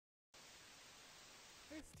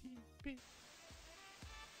STPL.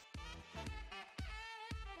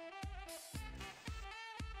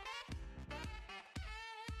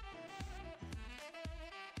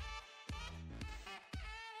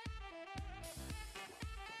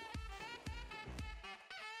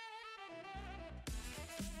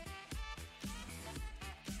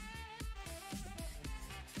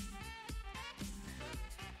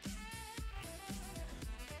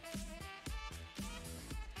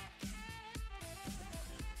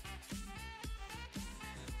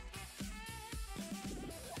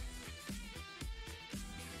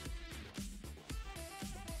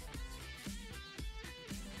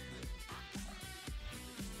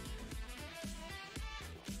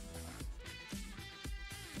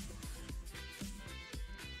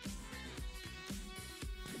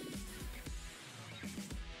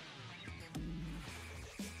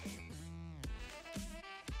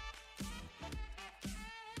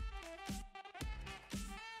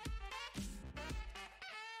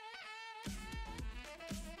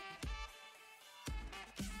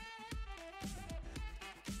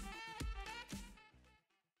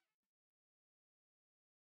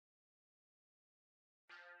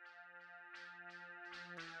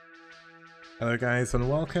 Hello guys and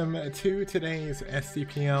welcome to today's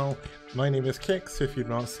STPL. My name is Kix. If you've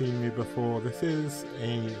not seen me before, this is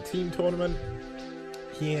a team tournament.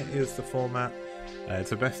 Here is the format.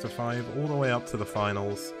 It's a best of 5 all the way up to the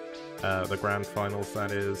finals, the grand finals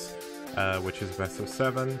that is, which is a best of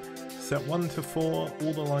 7. Set 1 to 4,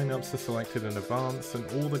 all the lineups are selected in advance and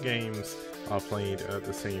all the games are played at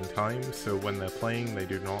the same time, so when they're playing they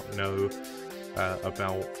do not know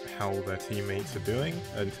about how their teammates are doing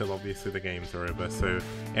until obviously the games are over. So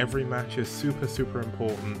every match is super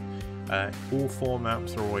important. All 4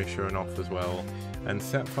 maps are always shown off as well. And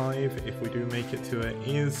set 5, if we do make it to it,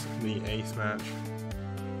 is the ace match.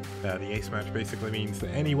 The ace match basically means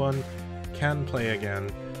that anyone can play again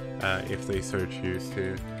if they so choose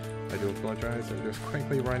to. I do apologise, I'm just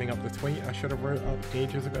quickly writing up the tweet I should have wrote up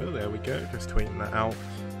ages ago. There we go, just tweeting that out.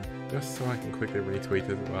 Just so I can quickly retweet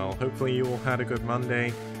as well. Hopefully you all had a good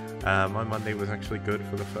Monday. My Monday was actually good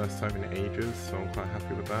for the first time in ages, so I'm quite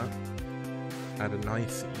happy with that. Had a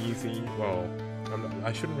nice, easy, well,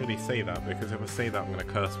 I shouldn't really say that because if I say that I'm going to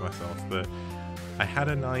curse myself, but I had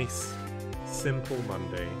a nice, simple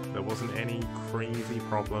Monday. There wasn't any crazy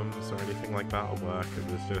problems or anything like that at work. It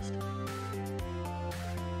was just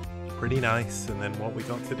pretty nice, and then what we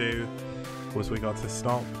got to do was we got to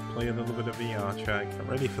stop, play a little bit of VR check, get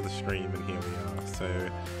ready for the stream, and here we are. So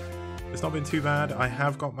it's not been too bad. I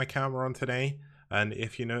have got my camera on today, and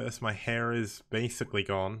if you notice my hair is basically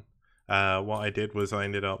gone. What I did was I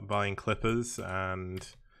ended up buying clippers and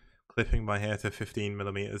clipping my hair to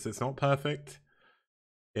 15mm. It's not perfect.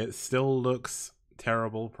 It still looks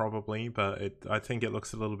terrible probably, but I think it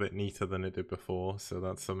looks a little bit neater than it did before, so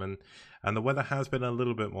that's something. And the weather has been a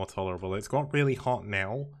little bit more tolerable. It's got really hot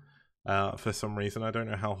now. For some reason, I don't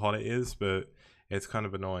know how hot it is, but it's kind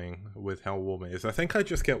of annoying with how warm it is. I think I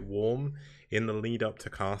just get warm in the lead up to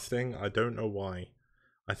casting. I don't know why.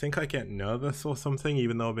 I think I get nervous or something,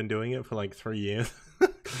 even though I've been doing it for like 3 years.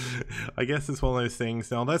 I guess it's one of those things.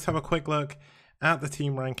 Now let's have a quick look at the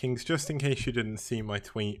team rankings, just in case you didn't see my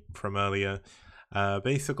tweet from earlier.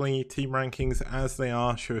 Basically, team rankings as they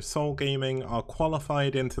are show Soul Gaming are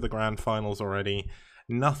qualified into the grand finals already.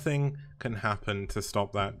 Nothing can happen to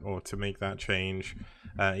stop that or to make that change.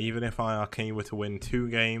 Even if iRk were to win 2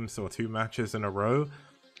 games or 2 matches in a row,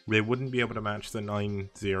 they wouldn't be able to match the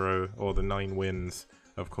 9-0 or the 9 wins,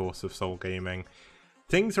 of course, of Soul Gaming.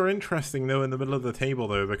 Things are interesting though in the middle of the table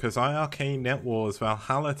though, because iRk, Net Wars,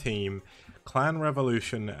 Valhalla Team, Clan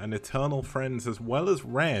Revolution, and Eternal Friends, as well as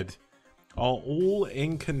Red, are all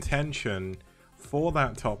in contention for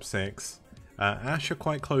that top 6. Ash are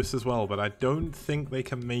quite close as well, but I don't think they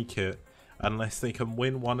can make it unless they can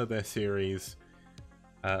win one of their series.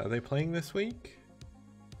 Are they playing this week?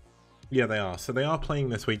 Yeah, they are. So they are playing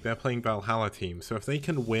this week. They're playing Valhalla Team. So if they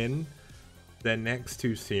can win their next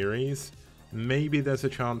 2 series, maybe there's a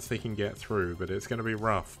chance they can get through, but it's going to be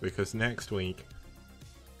rough because next week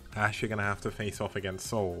Ash are going to have to face off against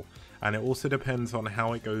Soul. And it also depends on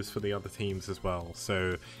how it goes for the other teams as well.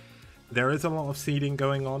 So there is a lot of seeding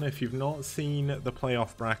going on. If you've not seen the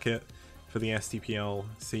playoff bracket for the STPL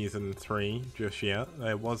Season 3 just yet,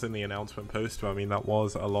 it was in the announcement post, but I mean that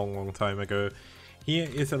was a long time ago. Here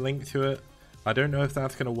is a link to it. I don't know if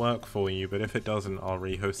that's going to work for you, but if it doesn't, I'll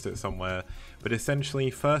rehost it somewhere. But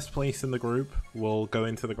essentially, first place in the group will go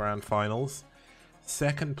into the grand finals.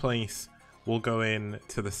 Second place will go in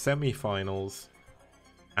to the semi-finals.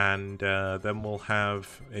 And then we'll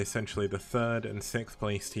have essentially the 3rd and 6th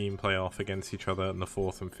place team play off against each other, and the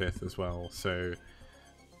 4th and 5th as well. So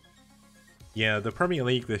yeah, the Premier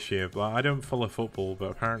League this year, but I don't follow football,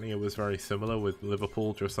 but apparently it was very similar, with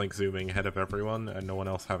Liverpool just like zooming ahead of everyone and no one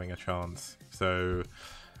else having a chance. So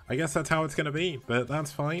I guess that's how it's going to be, but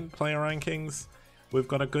that's fine. Player rankings, we've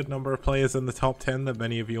got a good number of players in the top 10 that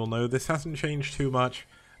many of you will know. This hasn't changed too much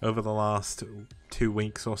over the last 2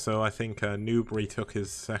 weeks or so. I think Noob retook his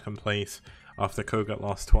 2nd place after Kogut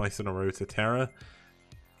lost twice in a row to Terra.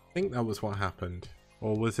 I think that was what happened.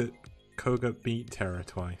 Or was it Kogut beat Terra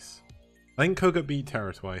twice? I think Kogut beat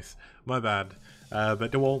Terra twice. My bad.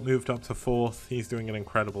 But DeWalt moved up to 4th. He's doing an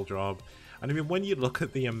incredible job. And I mean, when you look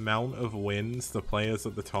at the amount of wins the players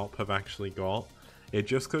at the top have actually got, it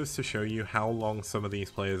just goes to show you how long some of these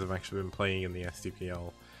players have actually been playing in the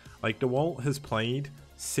STPL. Like, DeWalt has played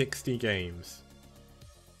 60 games.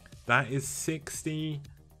 That is 60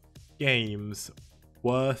 games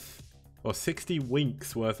worth, or 60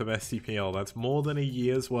 weeks worth of STPL. That's more than a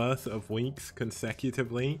year's worth of weeks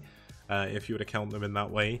consecutively, if you were to count them in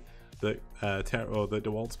that way, that that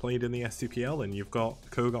DeWalt's played in the STPL, and you've got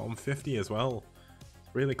Kogut on 50 as well.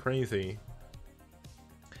 It's really crazy.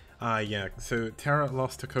 Yeah, so Terra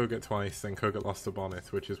lost to Kogut twice, then Kogut lost to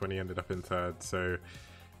Bonneth, which is when he ended up in 3rd, so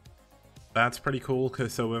that's pretty cool,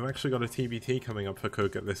 because so we've actually got a TBT coming up for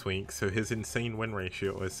Kogut this week, so his insane win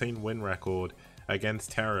ratio, or insane win record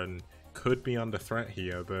against Terran could be under threat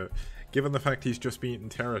here, but given the fact he's just beaten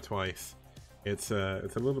Terra twice, it's a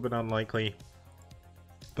little bit unlikely.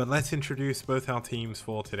 But let's introduce both our teams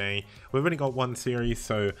for today. We've only got one series,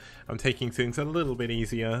 so I'm taking things a little bit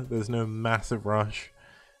easier. There's no massive rush.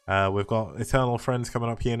 We've got Eternal Friends coming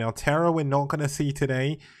up here. Now, Terra we're not going to see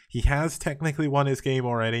today. He has technically won his game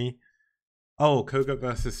already. Oh, Kogut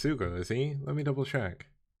versus Sugo, is he? Let me double check.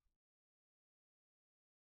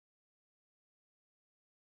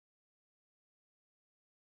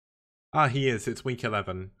 Ah, he is. It's week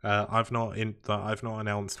 11. I've not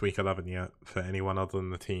announced week 11 yet for anyone other than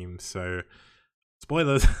the team. So,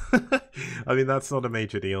 spoilers. I mean, that's not a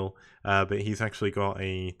major deal. But he's actually got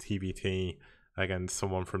a TBT against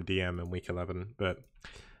someone from DM in week 11. But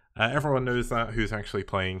everyone knows that who's actually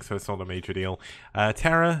playing, so it's not a major deal.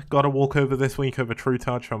 Terra got a walkover this week over True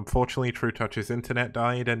Touch. Unfortunately, True Touch's internet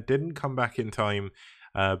died and didn't come back in time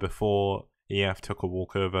before EF took a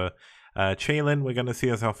walkover. Chaylin, we're going to see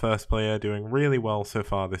as our first player, doing really well so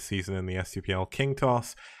far this season in the STPL. King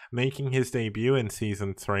Toss making his debut in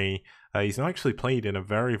Season 3. He's not actually played in a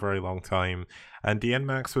very, very long time. And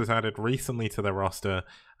DNMax was added recently to their roster,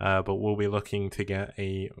 but will be looking to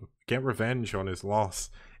get revenge on his loss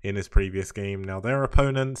in his previous game. Now, their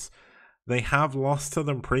opponents, they have lost to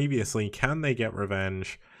them previously. Can they get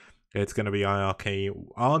revenge? It's going to be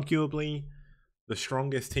iRk, arguably the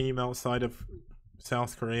strongest team outside of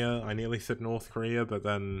South Korea. I nearly said North Korea, but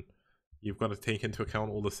then you've got to take into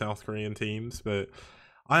account all the South Korean teams. But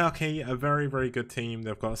iRk, a very, very good team.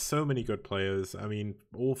 They've got so many good players. I mean,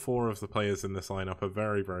 all 4 of the players in this lineup are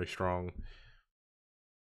very, very strong.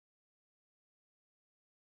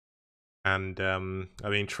 And, I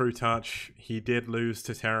mean, True Touch, he did lose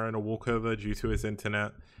to Terra in a walkover due to his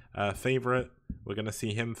internet. Favorite, we're going to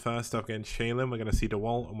see him first up against Shaylin. We're going to see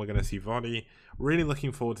DeWalt, and we're going to see Vody. Really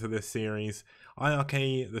looking forward to this series.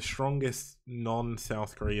 iRk, the strongest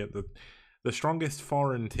non-South Korea, the strongest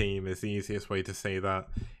foreign team is the easiest way to say that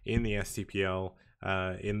in the STPL.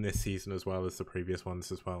 In this season as well as the previous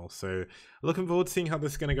ones as well. So looking forward to seeing how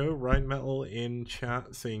this is going to go. Ryan Metal in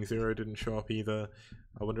chat saying Zero didn't show up either.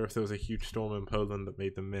 I wonder if there was a huge storm in Poland that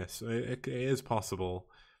made them miss. It is possible.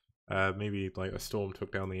 Maybe like a storm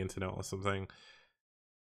took down the internet or something.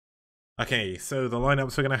 Okay, so the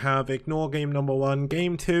lineups we're going to have: ignore game number 1.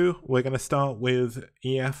 Game 2, we're going to start with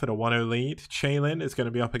EF at a 1-0 lead. Chaylin is going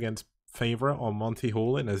to be up against Favorite on Monty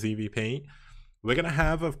Hall in a ZVP. We're going to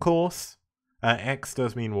have, of course, X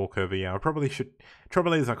does mean walkover, yeah. I probably should.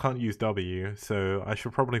 Trouble is, I can't use W, so I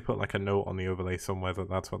should probably put like a note on the overlay somewhere that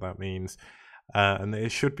that's what that means. And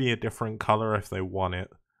it should be a different color if they won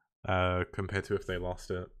it, compared to if they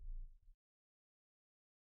lost it.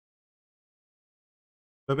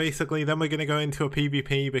 But basically, then we're going to go into a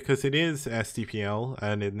PvP because it is STPL,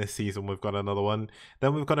 and in this season we've got another one.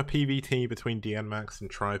 Then we've got a PvT between DNMax and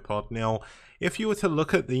Tripod. Now, if you were to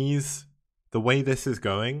look at these, the way this is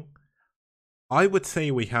going, I would say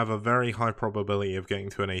we have a very high probability of getting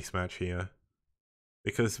to an ace match here.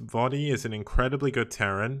 Because Vody is an incredibly good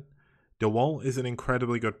Terran, DeWalt is an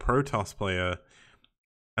incredibly good Protoss player,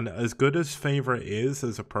 and as good as Favorite is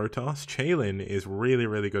as a Protoss, Chaylin is really,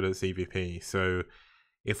 really good at ZVP. So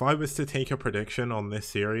if I was to take a prediction on this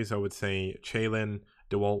series, I would say Chaylin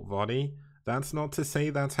DeWalt Body. That's not to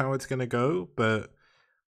say that's how it's going to go, but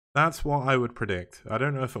that's what I would predict. I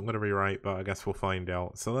don't know if I'm going to be right, but I guess we'll find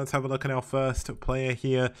out. So let's have a look at our first player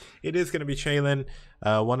here. It is going to be Chaelin,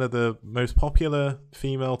 one of the most popular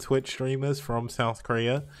female Twitch streamers from South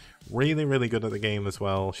Korea. Really, really good at the game as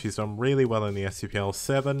well. She's done really well in the STPL.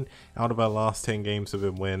 7 out of her last 10 games have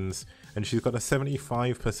been wins, and she's got a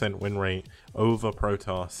 75% win rate over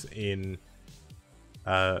Protoss in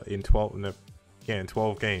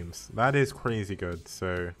 12 games. That is crazy good.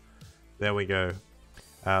 So there we go.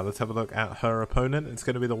 Let's have a look at her opponent. It's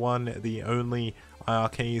going to be the one, the only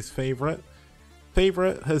iRk's favorite.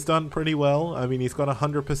 Favorite has done pretty well. I mean, he's got a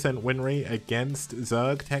 100% win rate against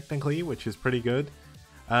Zerg, technically, which is pretty good.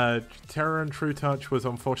 Terror and True Touch was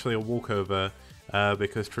unfortunately a walkover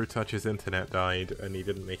because True Touch's internet died and he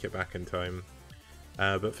didn't make it back in time.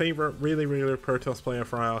 But favorite, really, really Protoss player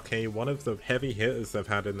for iRk, one of the heavy hitters they've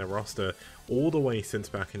had in their roster all the way since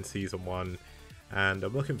back in Season 1. And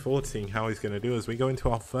I'm looking forward to seeing how he's going to do as we go into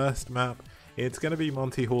our first map. It's going to be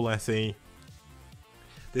Monty Hall SE.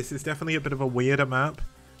 This is definitely a bit of a weirder map,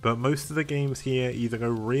 but most of the games here either go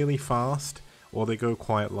really fast or they go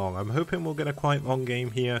quite long. I'm hoping we'll get a quite long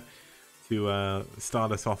game here to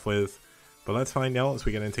start us off with, but let's find out as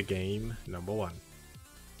we get into game number 1.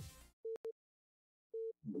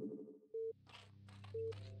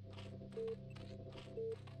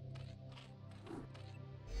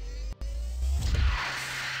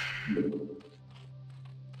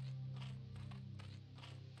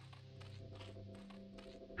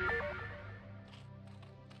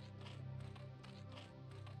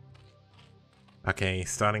 Okay,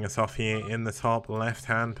 starting us off here in the top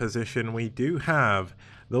left-hand position, we do have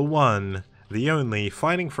the one, the only,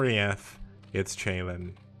 fighting for EF, it's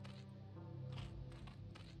Chaelin.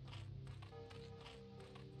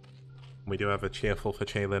 We do have a cheerful for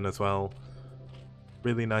Chaelin as well.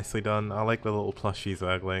 Really nicely done. I like the little plushy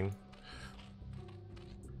Zergling.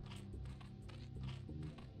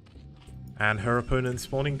 And her opponent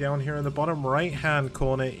spawning down here in the bottom right-hand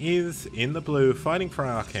corner is, in the blue, fighting for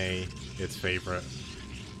iRk, its favorite.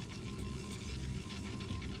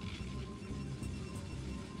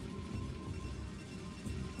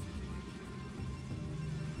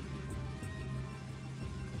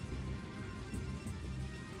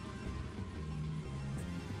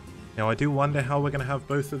 Now I do wonder how we're going to have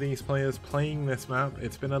both of these players playing this map.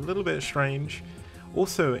 It's been a little bit strange.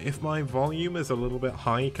 Also, if my volume is a little bit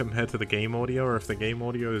high compared to the game audio, or if the game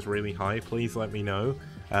audio is really high, please let me know,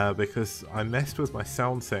 because I messed with my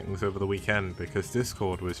sound settings over the weekend because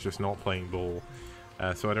Discord was just not playing ball,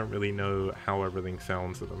 so I don't really know how everything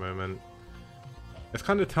sounds at the moment. It's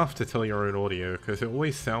kind of tough to tell your own audio because it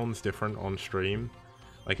always sounds different on stream.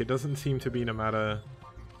 Like, it doesn't seem to be no matter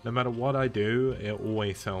what I do, it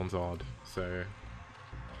always sounds odd, so...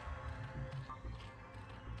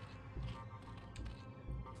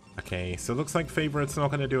 Okay, so it looks like Favorite's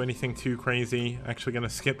not going to do anything too crazy. Actually going to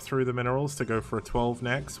skip through the minerals to go for a 12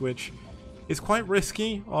 next, which is quite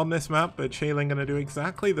risky on this map, but Chaelin going to do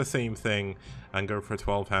exactly the same thing and go for a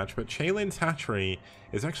 12 hatch. But Chaelin's hatchery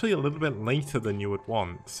is actually a little bit later than you would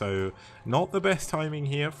want, so not the best timing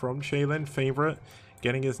here from Chaelin. Favorite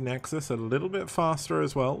getting his Nexus a little bit faster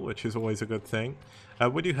as well, which is always a good thing.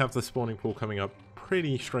 We do have the spawning pool coming up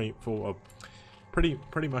pretty straightforward,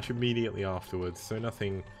 pretty much immediately afterwards, so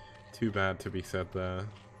nothing too bad to be said there.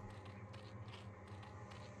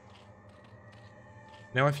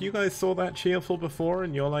 Now, if you guys saw that cheerful before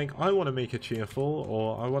and you're like, I want to make a cheerful,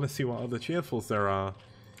 or I want to see what other cheerfuls there are,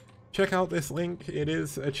 check out this link. It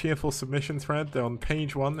is a cheerful submission thread. On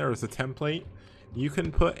page 1 there is a template. You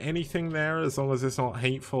can put anything there as long as it's not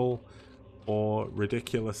hateful or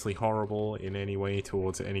ridiculously horrible in any way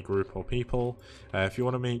towards any group or people. If you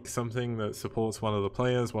want to make something that supports one of the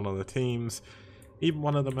players, one of the teams, even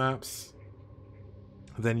one of the maps,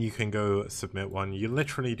 then you can go submit one. You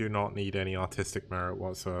literally do not need any artistic merit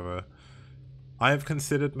whatsoever. I have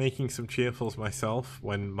considered making some cheerfuls myself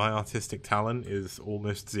when my artistic talent is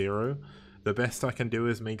almost zero. The best I can do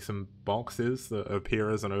is make some boxes that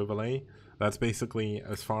appear as an overlay. That's basically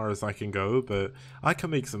as far as I can go, but I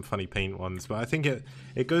can make some funny paint ones, but I think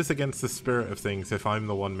it goes against the spirit of things if I'm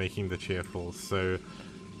the one making the cheerfuls, so...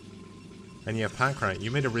 And yeah, Packrat, you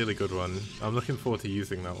made a really good one. I'm looking forward to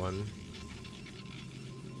using that one.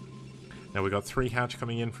 Now we got 3 hatch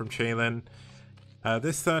coming in from Chaelin.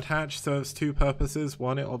 This third hatch serves 2 purposes.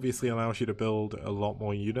 One, it obviously allows you to build a lot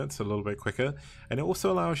more units a little bit quicker, and it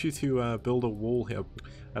also allows you to build a wall here.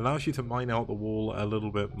 Allows you to mine out the wall a little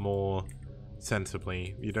bit more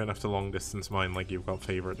sensibly. You don't have to long distance mine like you've got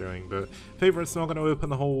Favorite doing, but Favorite's not going to open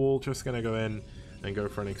the whole wall, just going to go in and go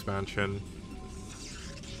for an expansion.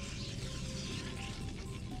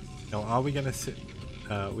 Now, are we gonna see?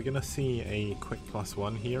 We're gonna see a quick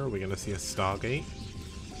 +1 here. We're gonna see a Stargate.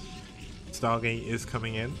 Stargate is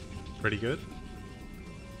coming in, pretty good.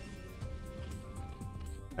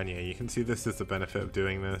 And yeah, you can see this is the benefit of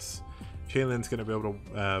doing this. Shaylin's gonna be able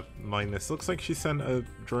to mine this. Looks like she sent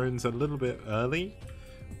drones a little bit early.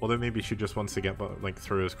 Although maybe she just wants to get like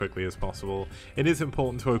through as quickly as possible. It is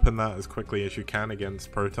important to open that as quickly as you can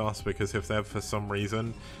against Protoss, because if they've for some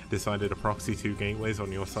reason decided to proxy 2 gateways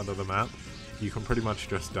on your side of the map, you can pretty much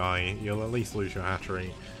just die. You'll at least lose your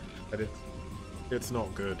hatchery. But it's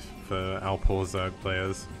not good for our poor Zerg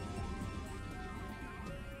players.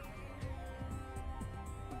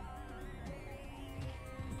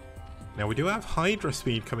 Now we do have Hydra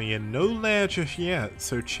speed coming in, no lair just yet,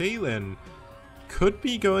 so Shaylin could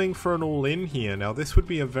be going for an all-in here. Now this would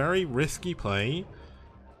be a very risky play,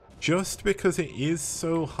 just because it is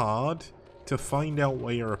so hard to find out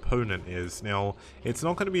where your opponent is. Now, it's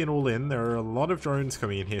not going to be an all-in, there are a lot of drones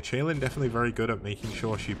coming in here. Shaylin definitely very good at making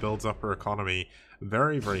sure she builds up her economy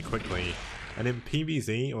very, very quickly. And in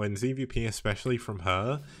PvZ, or in ZVP especially from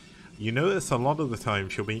her, you notice a lot of the time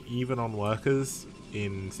she'll be even on workers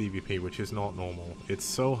in ZVP, which is not normal. It's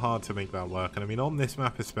so hard to make that work, and I mean on this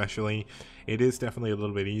map especially, it is definitely a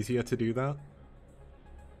little bit easier to do that.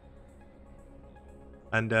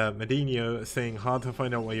 And Medinho saying hard to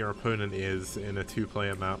find out where your opponent is in a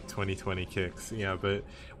 2-player map 2020 kicks. Yeah, but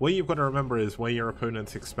what you've got to remember is where your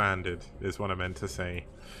opponent's expanded, is what I meant to say.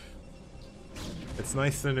 It's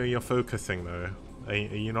nice to know you're focusing though. Are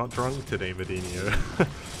you not drunk today, Medinho?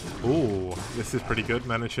 Ooh, this is pretty good.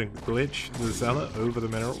 Managed to glitch the Zealot over the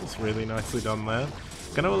minerals. Really nicely done there.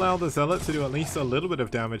 Going to allow the Zealot to do at least a little bit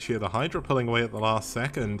of damage here. The Hydra pulling away at the last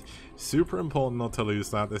second. Super important not to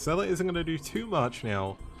lose that. The Zealot isn't going to do too much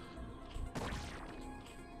now.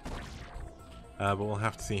 But we'll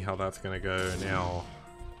have to see how that's going to go now.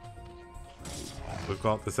 We've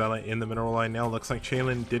got the Zealot in the mineral line now. Looks like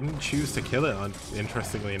Shaylin didn't choose to kill it,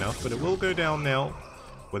 interestingly enough, but it will go down now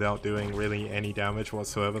without doing really any damage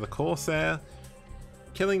whatsoever. The Corsair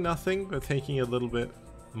killing nothing, but taking a little bit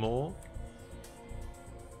more.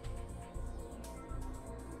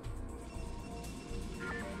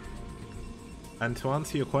 And to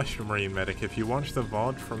answer your question, Marine Medic, if you watch the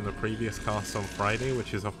VOD from the previous cast on Friday,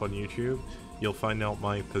 which is up on YouTube, you'll find out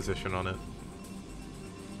my position on it.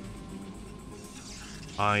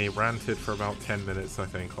 I ranted for about 10 minutes, I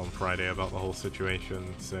think, on Friday about the whole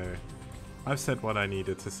situation, so I've said what I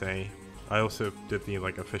needed to say. I also did the,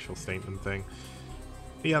 official statement thing.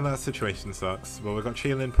 But yeah, that situation sucks. But we've got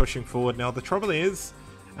Shaylin pushing forward. Now, the trouble is,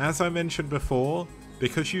 as I mentioned before,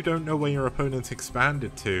 because you don't know where your opponent's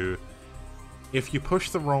expanded to, if you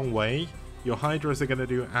push the wrong way, your Hydras are going to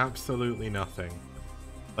do absolutely nothing.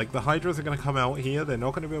 Like, the Hydras are going to come out here, they're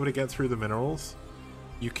not going to be able to get through the minerals.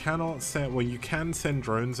 You cannot send, well, you can send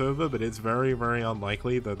drones over, but it's very, very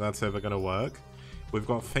unlikely that that's ever going to work. We've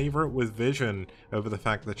got Favorite with Vision over the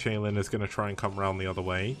fact that Shaylin is going to try and come around the other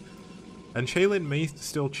way. And Shaylin may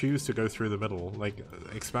still choose to go through the middle. Like,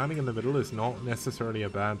 expanding in the middle is not necessarily a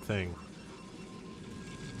bad thing.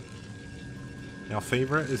 Now,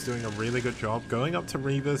 Favorite is doing a really good job. Going up to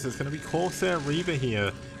Reavers, there's going to be Corsair Reaver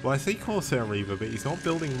here. Well, I say Corsair Reaver, but he's not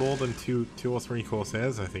building more than two or three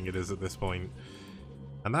Corsairs, I think it is at this point.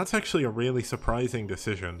 And that's actually a really surprising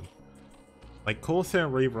decision. Like, Corsair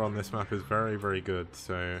Reaver on this map is very, very good,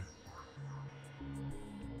 so...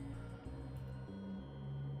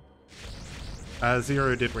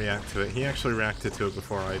 Zero did react to it. He actually reacted to it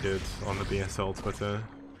before I did on the BSL Twitter.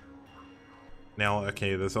 Now,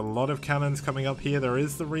 okay, there's a lot of cannons coming up here. There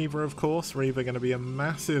is the Reaver, of course. Reaver going to be a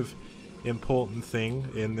massive, important thing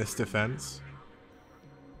in this defense.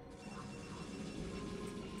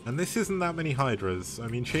 And this isn't that many Hydras. I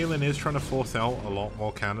mean, Shaylin is trying to force out a lot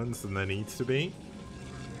more cannons than there needs to be.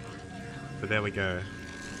 But there we go.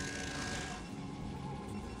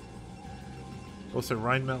 Also,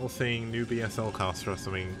 Rheinmetall saying new BSL caster or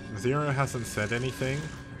something. Zero hasn't said anything,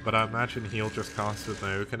 but I imagine he'll just cast with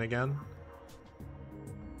Naoken again.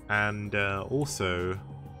 And also,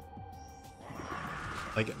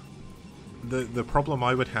 like, the problem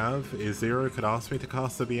I would have is Zero could ask me to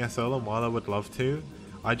cast the BSL, and while I would love to,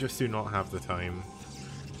 I just do not have the time.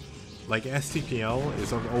 Like, STPL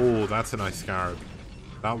is on... Oh, that's a nice Scarab.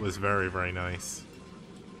 That was very, very nice.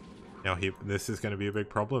 Now, this is going to be a big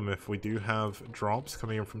problem if we do have drops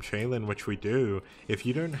coming in from Shaylin, which we do. If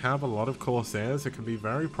you don't have a lot of Corsairs, it can be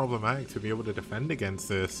very problematic to be able to defend against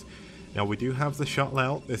this. Now, we do have the shuttle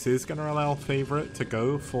out. This is going to allow Favorite to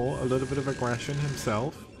go for a little bit of aggression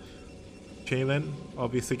himself. Jaylin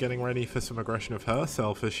obviously getting ready for some aggression of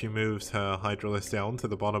herself as she moves her Hydralisk down to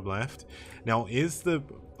the bottom left. Now is the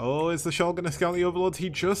Shell gonna scout the Overlords? He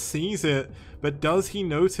just sees it, but does he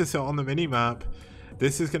notice it on the minimap?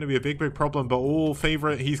 This is going to be a big problem, but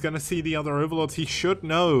Favorite, he's going to see the other Overlords. He should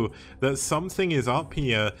know that something is up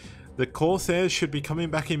here. The Corsairs should be coming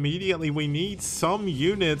back immediately. We need some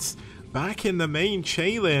units back in the main.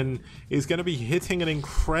 Chaylin is going to be hitting an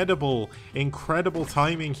incredible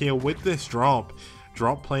timing here with this drop.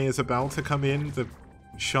 Drop play is about to come in. The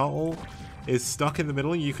shuttle is stuck in the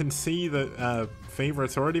middle. You can see that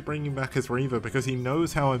Favorite's already bringing back his Reaver because he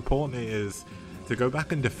knows how important it is to go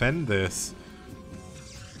back and defend this.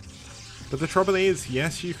 But the trouble is,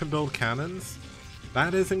 yes, you can build cannons.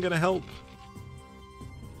 That isn't going to help.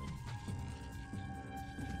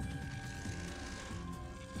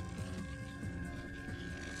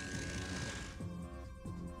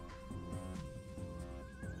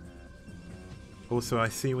 Also, I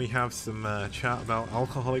see we have some chat about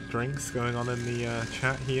alcoholic drinks going on in the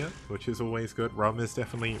chat here, which is always good. Rum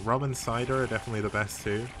and cider are definitely the best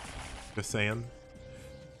too. Just saying.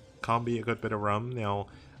 Can't be a good bit of rum. Now,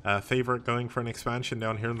 Favorite going for an expansion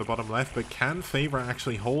down here in the bottom left, but can Favorite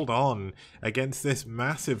actually hold on against this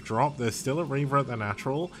massive drop? There's still a Reaver at the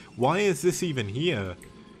natural. Why is this even here?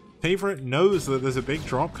 Favorite knows that there's a big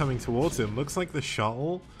drop coming towards him. Looks like the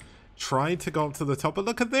shuttle tried to go up to the top, but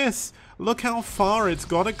look at this! Look how far it's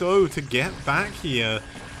got to go to get back here.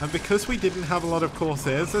 And because we didn't have a lot of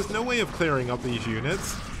Corsairs, there's no way of clearing up these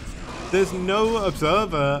units. There's no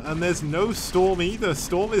Observer, and there's no Storm either.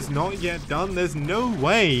 Storm is not yet done. There's no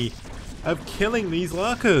way of killing these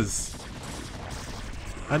lurkers.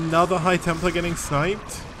 Another High Templar getting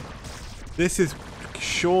sniped. This is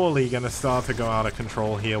surely going to start to go out of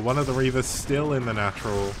control here. One of the Reavers still in the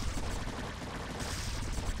natural.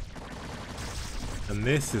 And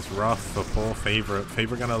this is rough for poor Favorite.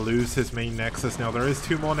 Favorite going to lose his main Nexus. Now there is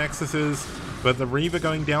 2 more Nexuses, but the Reaver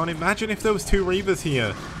going down. Imagine if there was 2 Reavers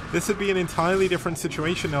here. This would be an entirely different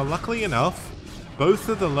situation. Now luckily enough, both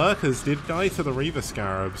of the Lurkers did die to the Reaver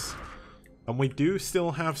Scarabs. And we do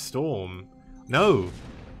still have Storm. No!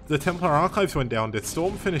 The Templar Archives went down. Did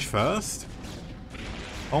Storm finish first?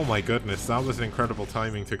 Oh my goodness, that was an incredible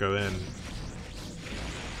timing to go in.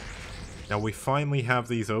 Now we finally have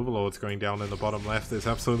these Overlords going down in the bottom left. There's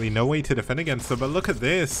absolutely no way to defend against them, but look at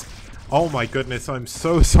this! Oh my goodness, I'm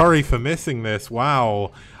so sorry for missing this.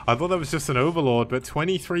 Wow. I thought that was just an Overlord, but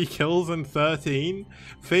 23 kills and 13?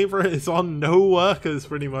 Favorite is on no workers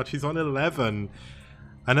pretty much. He's on 11.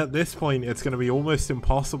 And at this point, it's going to be almost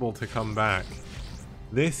impossible to come back.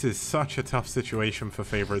 This is such a tough situation for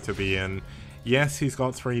Favorite to be in. Yes, he's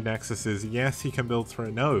got 3 Nexuses. Yes, he can build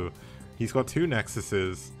 3. No, he's got 2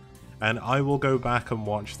 Nexuses. And I will go back and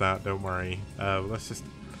watch that, don't worry. Let's just...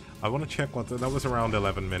 I want to check what... That was around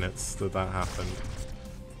 11 minutes that happened.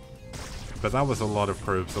 But that was a lot of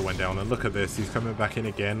probes that went down. And look at this, he's coming back in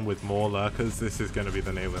again with more lurkers. This is going to be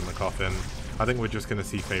the nail in the coffin. I think we're just going to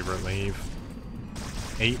see Favorite leave.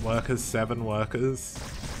 8 workers, 7 workers.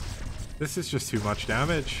 This is just too much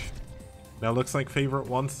damage. Now looks like Favorite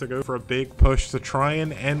wants to go for a big push to try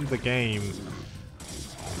and end the game.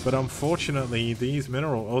 But unfortunately, these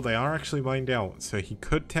mineral... Oh, they are actually mined out. So he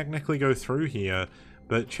could technically go through here.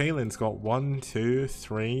 But Chaylin's got 1, 2,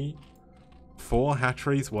 3, 4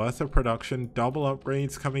 hatcheries worth of production. Double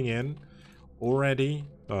upgrades coming in already.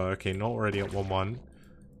 Oh, okay, not already at 1-1.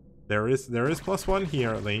 There is +1 here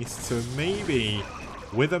at least. So maybe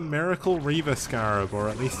with a Miracle Reaver Scarab, or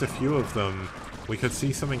at least a few of them, we could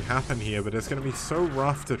see something happen here. But it's going to be so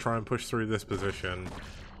rough to try and push through this position.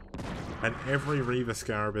 And every Reaver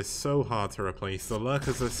Scarab is so hard to replace. The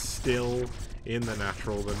Lurkers are still in the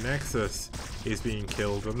natural. The Nexus is being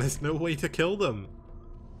killed, and there's no way to kill them.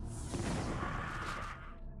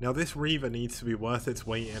 Now this Reaver needs to be worth its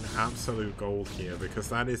weight in absolute gold here, because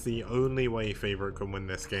that is the only way Favorite can win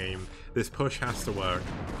this game. This push has to work.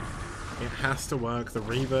 It has to work. The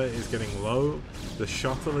Reaver is getting low. The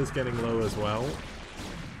Shuttle is getting low as well.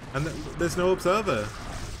 And there's no Observer.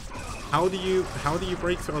 How do you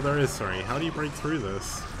break through? Oh, there is, sorry. How do you break through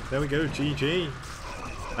this? There we go, GG.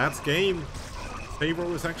 That's game. Favorite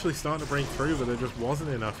was actually starting to break through, but there just wasn't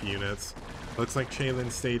enough units. Looks like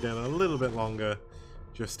Chaylin stayed in a little bit longer,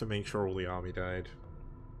 just to make sure all the army died.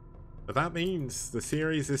 But that means the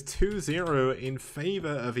series is 2-0 in favor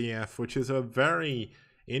of EF, which is a very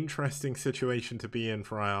interesting situation to be in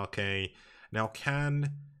for iRk. Now,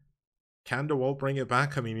 can DeWalt bring it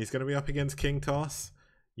back? I mean, he's going to be up against King Toss.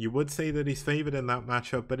 You would say that he's favored in that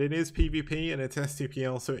matchup, but it is PvP and it's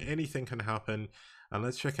STPL, so anything can happen. And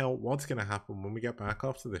let's check out what's going to happen when we get back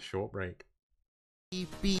after this short break.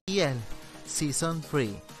 STPL Season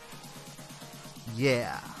 3.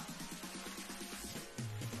 Yeah.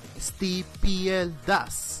 STPL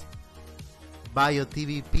does. Bio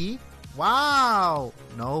TVP? Wow!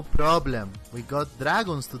 No problem. We got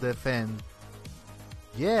dragons to defend.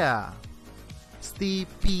 Yeah.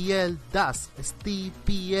 STPL does.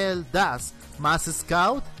 STPL does. Mass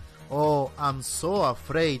Scout? Oh, I'm so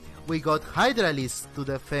afraid. We got Hydralisk to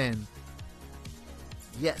defend.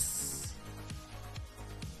 Yes.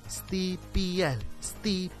 STPL.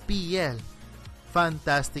 STPL.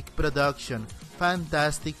 Fantastic production.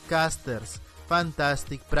 Fantastic casters.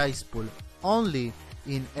 Fantastic prize pool. Only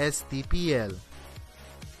in STPL.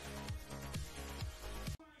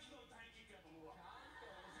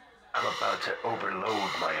 I'm about to overload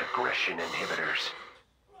my aggression inhibitors.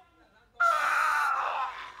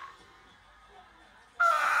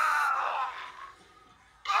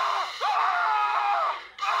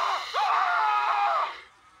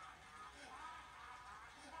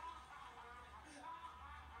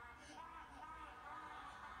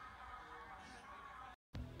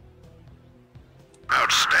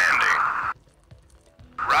 Outstanding.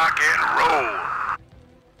 Rock and roll.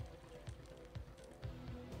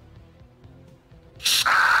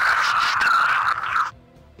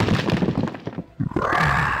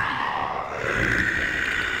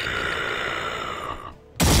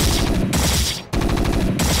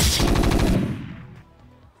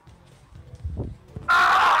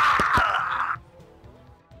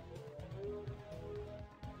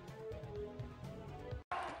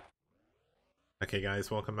 Okay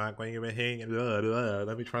guys, welcome back. Let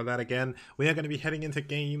me try that again. We are going to be heading into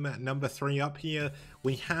game number 3 up here.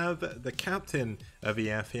 We have the captain of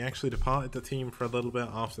EF. He actually departed the team for a little bit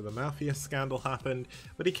after the Mafia scandal happened,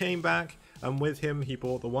 but he came back, and with him he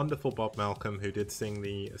brought the wonderful Bob Malcolm, who did sing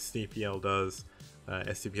the STPL does,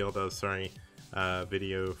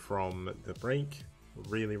 video from the break.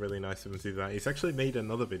 Really nice of him to do that. He's actually made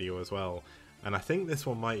another video as well, and I think this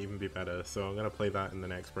one might even be better, so I'm going to play that in the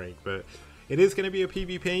next break. But it is going to be a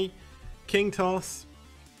PvP. King Toss,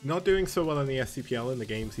 not doing so well in the STPL in the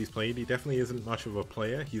games he's played. He definitely isn't much of a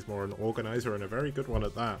player. He's more an organizer, and a very good one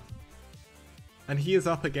at that. And he is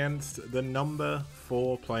up against the number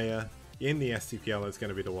 4 player in the STPL. It's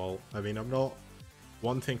going to be DeWalt. I mean, I'm not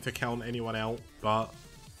wanting to count anyone out, but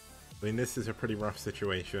I mean, this is a pretty rough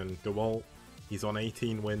situation. DeWalt, he's on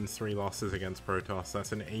 18 wins, 3 losses against Protoss.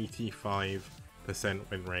 That's an 85%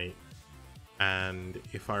 win rate. And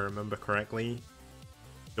if I remember correctly,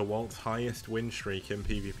 DeWalt's highest win streak in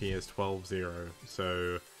PvP is 12-0.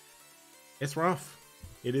 So it's rough.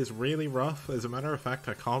 It is really rough. As a matter of fact,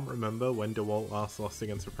 I can't remember when DeWalt last lost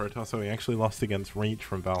against a Protoss. So he actually lost against Reach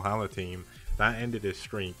from Valhalla team. That ended his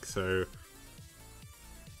streak. So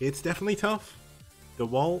it's definitely tough.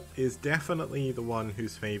 DeWalt is definitely the one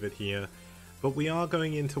who's favored here. But we are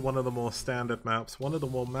going into one of the more standard maps, one of the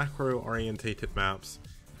more macro-orientated maps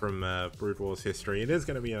from Brood War's history. It is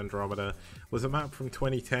going to be Andromeda. It was a map from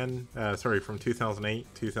 2010, from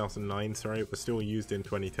 2008, 2009, it was still used in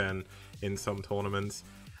 2010 in some tournaments.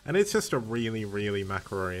 And it's just a really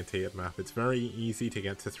macro-orientated map. It's very easy to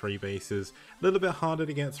get to 3 bases, a little bit harder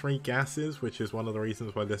to get 3 gases, which is one of the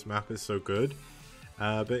reasons why this map is so good.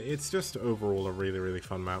 But it's just overall a really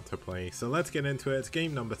fun map to play. So let's get into it. It's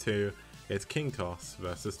game number 2. It's King Toss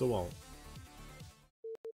versus DeWalt.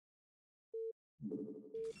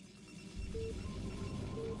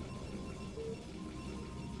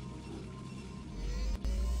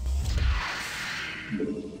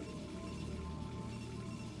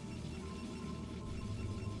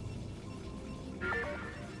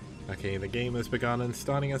 Okay, the game has begun, and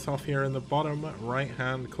starting us off here in the bottom right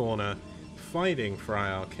hand corner, fighting for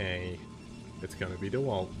iRk, it's going to be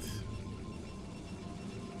DeWalt.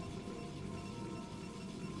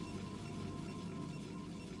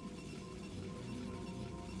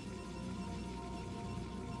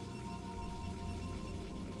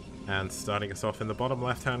 And starting us off in the bottom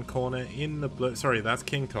left hand corner in the blue, that's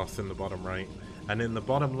King Toss in the bottom right, and in the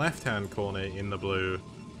bottom left hand corner in the blue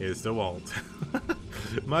is DeWalt.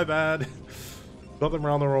 My bad. Got them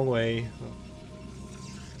around the wrong way.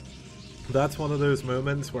 That's one of those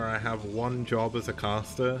moments where I have one job as a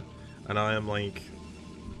caster, and I am like,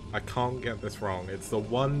 I can't get this wrong. It's the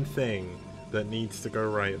one thing that needs to go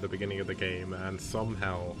right at the beginning of the game, and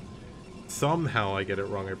somehow I get it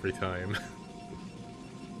wrong every time.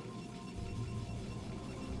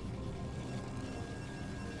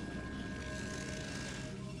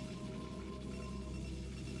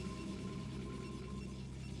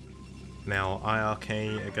 Now,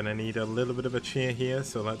 iRk are going to need a little bit of a cheer here,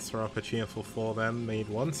 so let's throw up a cheerful for them, made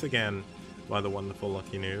once again by the wonderful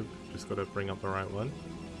Lucky Noob. Just got to bring up the right one.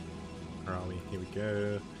 Where are we? Here we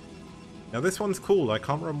go. Now this one's cool. I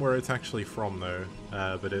can't remember where it's actually from though,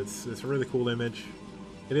 but it's a really cool image.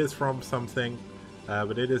 It is from something,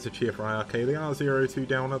 but it is a cheer for iRk. They are 0-2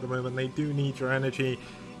 down at the moment. They do need your energy.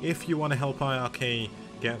 If you want to help iRk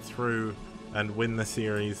get through and win the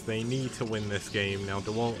series, they need to win this game. Now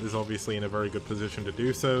DeWalt is obviously in a very good position to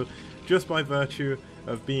do so, just by virtue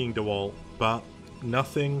of being DeWalt, but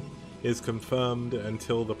nothing is confirmed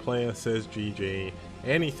until the player says GG.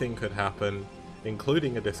 Anything could happen,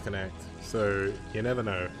 including a disconnect, so you never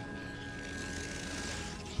know.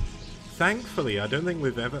 Thankfully, I don't think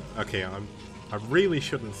we've ever... Okay, I really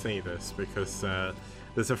shouldn't say this, because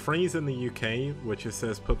there's a phrase in the UK which it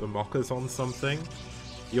says put the mockers on something.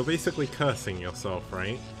 You're basically cursing yourself,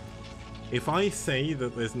 right? If I say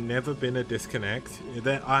that there's never been a disconnect,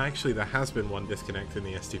 there has been one disconnect in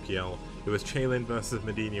the STPL. It was Chaelin versus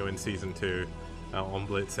Medino in Season 2 on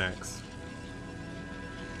Blitz X.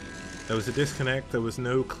 There was a disconnect, there was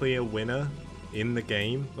no clear winner in the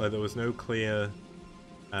game, like there was no clear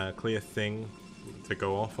thing to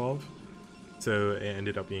go off of, so it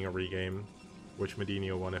ended up being a regame, which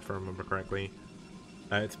Medino won if I remember correctly.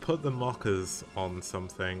 It's put the mockers on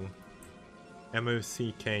something.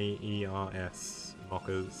 M-O-C-K-E-R-S.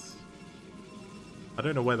 Mockers. I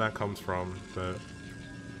don't know where that comes from, but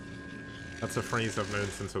that's a phrase I've known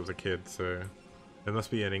since I was a kid, so it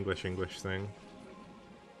must be an English thing.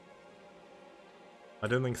 I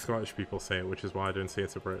don't think Scottish people say it, which is why I don't say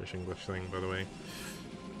it's a British English thing, by the way.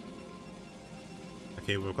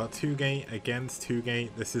 Okay, we've got 2-gate against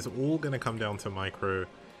 2-gate. This is all going to come down to micro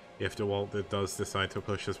if DeWalt does decide to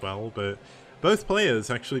push as well, but both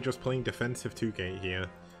players actually just playing defensive 2-gate here.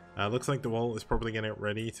 Looks like DeWalt is probably getting it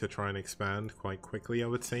ready to try and expand quite quickly, I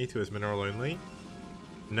would say, to his mineral only.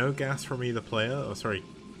 No gas from either player. Oh, sorry.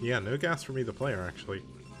 Yeah, no gas from either player, actually.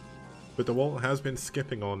 But DeWalt has been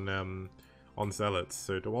skipping on Zealots,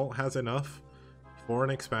 so DeWalt has enough for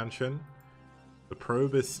an expansion. The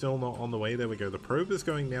probe is still not on the way. There we go. The probe is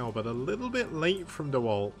going now, but a little bit late from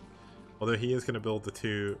DeWalt. Although he is going to build the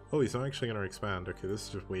 2... Oh, he's not actually going to expand. Okay, this is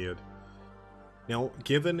just weird. Now,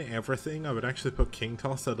 given everything, I would actually put King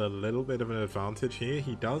Toss at a little bit of an advantage here.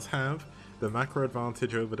 He does have the macro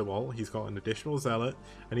advantage over DeWalt. He's got an additional Zealot,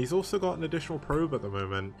 and he's also got an additional probe at the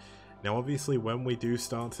moment. Now, obviously, when we do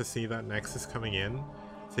start to see that Nexus coming in,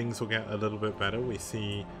 things will get a little bit better. We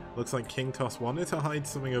see, looks like King Toss wanted to hide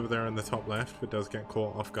something over there in the top left, but does get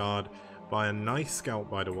caught off guard by a nice scout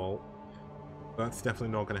by DeWalt. That's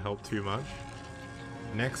definitely not going to help too much.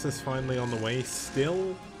 Nexus finally on the way.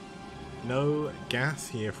 Still no gas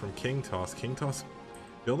here from King Toss. King Toss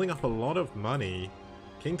building up a lot of money.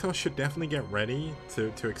 King Toss should definitely get ready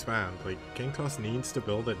to expand. Like, King Toss needs to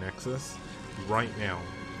build a Nexus right now.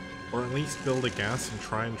 Or at least build a gas and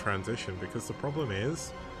try and transition, because the problem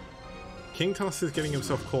is King Toss is getting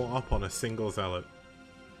himself caught up on a single Zealot.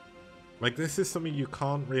 Like, this is something you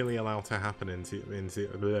can't really allow to happen in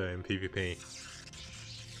PvP.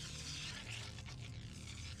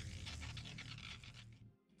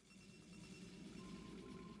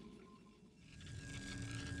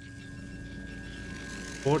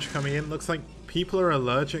 Forge coming in. Looks like people are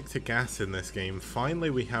allergic to gas in this game.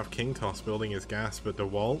 Finally, we have King Toss building his gas, but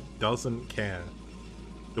DeWalt doesn't care.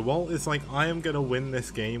 DeWalt is like, I am going to win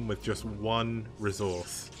this game with just one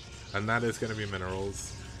resource, and that is going to be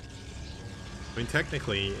minerals. I mean,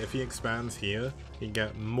 technically, if he expands here, he can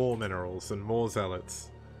get more minerals and more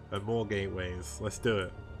zealots and more gateways. Let's do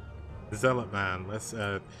it. Zealot man, let's...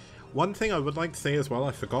 One thing I would like to say as well,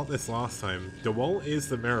 I forgot this last time, DeWalt is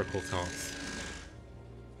the Miracle Toss.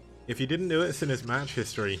 If you didn't know it's in his match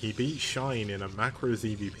history, he beat Shine in a macros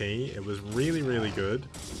EVP. It was really, really good.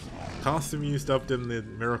 Castamuse dubbed him the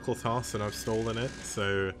Miracle Toss, and I've stolen it,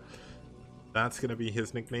 so that's going to be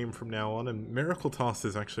his nickname from now on. And Miracle Toss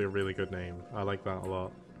is actually a really good name. I like that a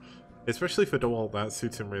lot. Especially for DeWalt, that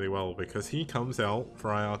suits him really well, because he comes out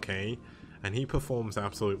for iRk, and he performs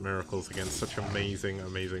absolute miracles against such amazing,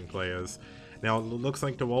 amazing players. Now, it looks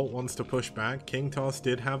like DeWalt wants to push back. King Toss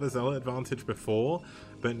did have a Zealot advantage before,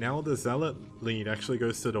 but now the Zealot lead actually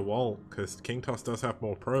goes to DeWalt, because King Toss does have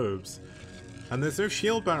more probes. And there's no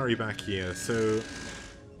shield battery back here, so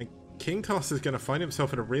King Toss is going to find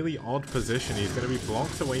himself in a really odd position. He's going to be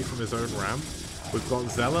blocked away from his own ramp. We've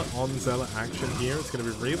got Zealot on Zealot action here. It's going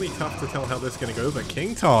to be really tough to tell how this is going to go, but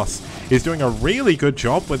King Toss is doing a really good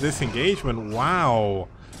job with this engagement. Wow!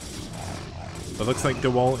 It looks like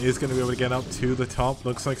DeWalt is going to be able to get up to the top.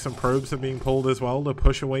 Looks like some probes are being pulled as well to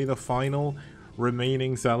push away the final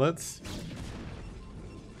remaining Zealots.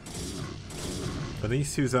 But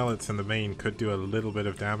these two zealots in the main could do a little bit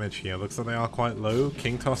of damage here. Looks like they are quite low.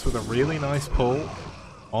 King Toss with a really nice pull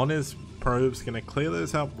on his probes, going to clear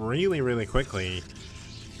those up really quickly.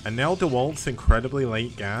 And now DeWalt's incredibly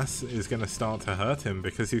late gas is going to start to hurt him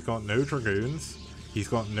because he's got no Dragoons, he's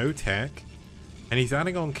got no tech, and he's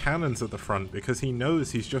adding on cannons at the front because he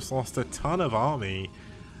knows he's just lost a ton of army,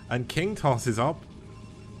 and King Toss is up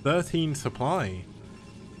 13 supply.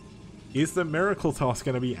 Is the Miracle Toss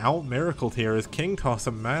going to be out-miracled here? Is King Toss,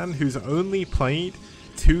 a man who's only played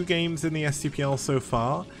 2 games in the STPL so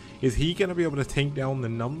far, is he going to be able to take down the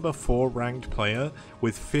number 4 ranked player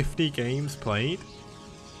with 50 games played?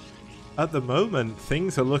 At the moment,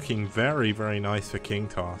 things are looking very nice for King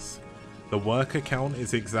Toss. The worker count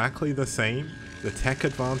is exactly the same. The tech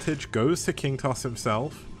advantage goes to King Toss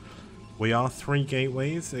himself. We are 3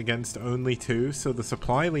 gateways against only 2, so the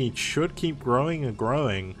supply lead should keep growing and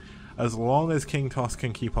growing as long as King Toss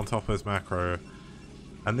can keep on top of his macro.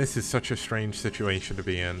 And this is such a strange situation to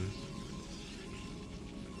be in.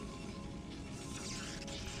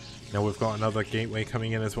 Now we've got another gateway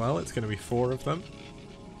coming in as well. It's going to be 4 of them.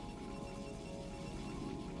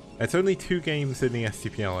 It's only 2 games in the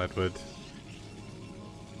STPL, Edward.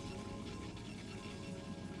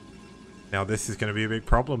 Now this is going to be a big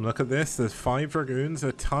problem. Look at this. There's 5 Dragoons,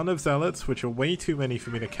 a ton of Zealots, which are way too many for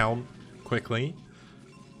me to count quickly.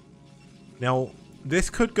 Now, this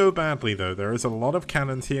could go badly though. There is a lot of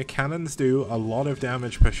cannons here. Cannons do a lot of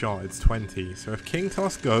damage per shot. It's 20. So if King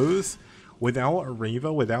Toss goes without a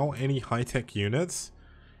Reaver, without any high-tech units,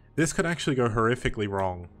 this could actually go horrifically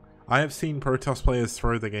wrong. I have seen Protoss players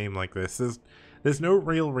throw the game like this. There's no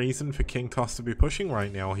real reason for King Toss to be pushing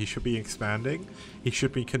right now. He should be expanding. He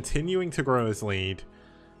should be continuing to grow his lead.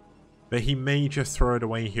 But he may just throw it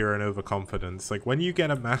away here in overconfidence. Like, when you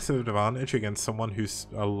get a massive advantage against someone who's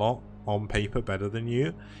a lot on paper better than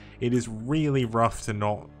you, it is really rough to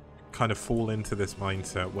not kind of fall into this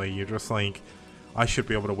mindset where you're just like, I should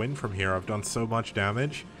be able to win from here. I've done so much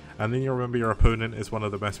damage. And then you remember your opponent is one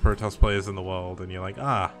of the best Protoss players in the world. And you're like,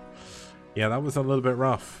 ah, yeah, that was a little bit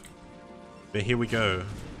rough. But here we go.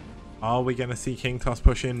 Are we going to see King Toss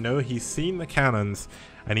push in? No, he's seen the cannons,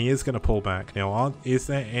 and he is going to pull back. Now, is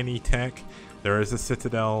there any tech? There is a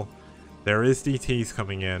Citadel. There is DTs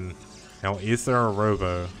coming in. Now, is there a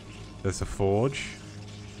Robo? There's a Forge.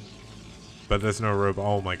 But there's no Robo.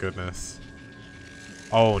 Oh my goodness.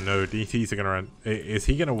 Oh no, DTs are going to run. Is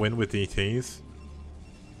he going to win with DTs?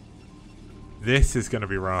 This is going to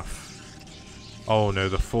be rough. Oh no,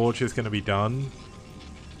 the Forge is going to be done.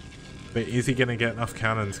 But is he going to get enough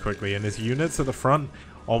cannons quickly? And his units at the front,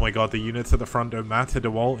 oh my god, the units at the front don't matter.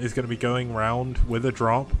 DeWalt is going to be going round with a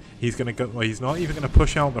drop. He's going to go, well, he's not even going to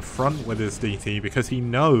push out the front with his DT because he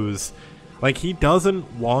knows, like, he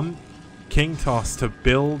doesn't want King Toss to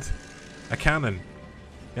build a cannon.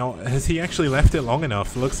 Now, has he actually left it long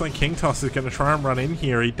enough? Looks like King Toss is going to try and run in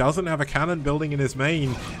here. He doesn't have a cannon building in his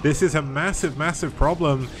main. This is a massive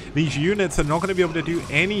problem. These units are not going to be able to do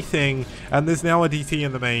anything, and there's now a DT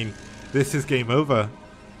in the main. This is game over.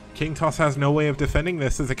 King Toss has no way of defending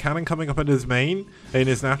this. There's a cannon coming up in his main, in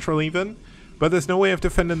his natural even, but there's no way of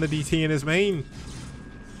defending the DT in his main.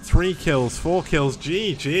 3 kills, 4 kills,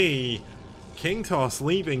 GG. King Toss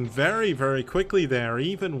leaving very quickly there,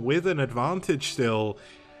 even with an advantage still.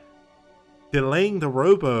 Delaying the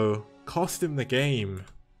Robo cost him the game.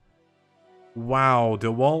 Wow,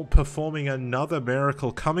 DeWalt performing another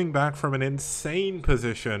miracle, coming back from an insane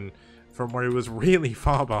position from where he was really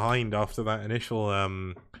far behind after that initial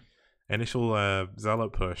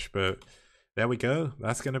Zealot push. But there we go.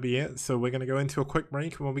 That's going to be it. So we're going to go into a quick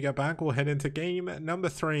break. And when we get back, we'll head into game number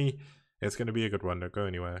 3. It's going to be a good one. Don't go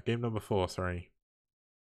anywhere. Game number 4, sorry.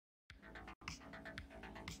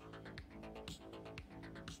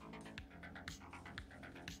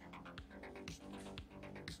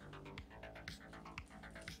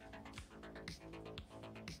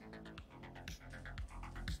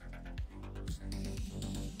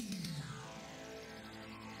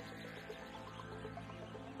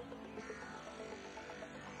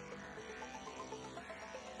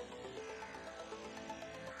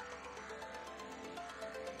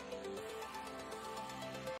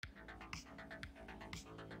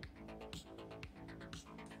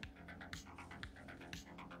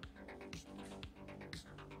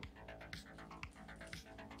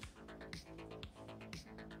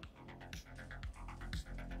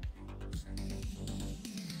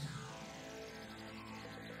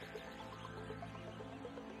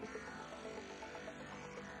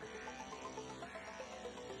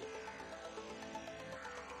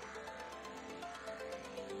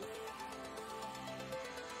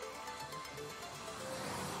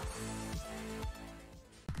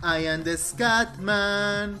 I am the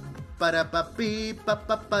Scatman. Para pa pi pa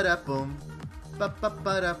pa para pum. Pa pa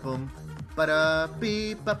para pum. Para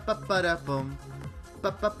pi pa pa para pum. Pa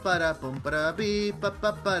pa para pum. Para pi pa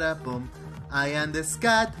pa para pum. I am the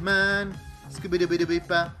Scatman.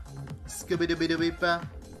 Scooby-Dooby-Dooby-Pa. Scooby-Dooby-Dooby-Pa.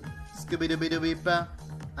 Scooby-Dooby-Dooby-Pa.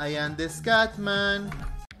 I am the Scatman.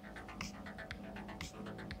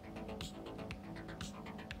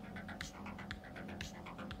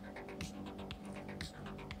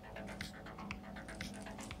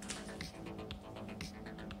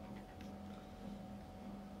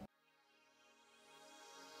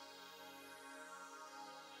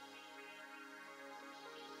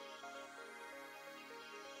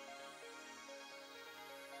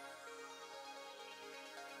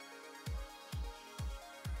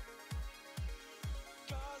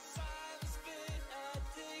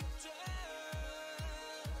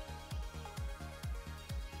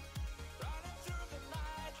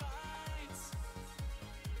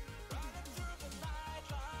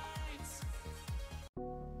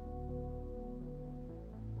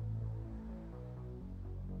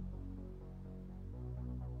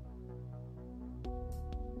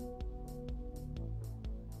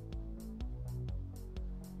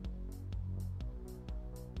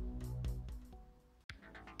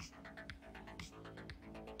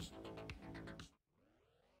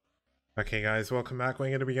 Okay guys, welcome back. We're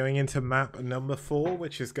going to be going into map number 4,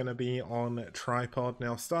 which is going to be on Tripod.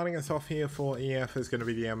 Now starting us off here for EF is going to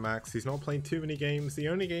be the Max. He's not played too many games. The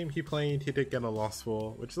only game he played, he did get a loss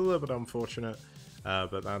for, which is a little bit unfortunate.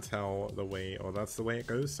 But that's the way it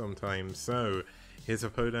goes sometimes. So his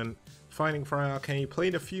opponent, fighting for iRk,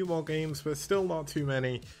 played a few more games, but still not too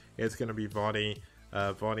many. It's going to be Vody.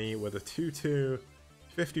 Vody with a 2-2.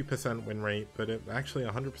 50% win rate, but actually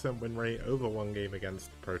 100% win rate over one game against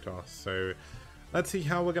Protoss. So let's see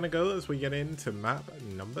how we're going to go as we get into map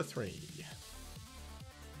number 3.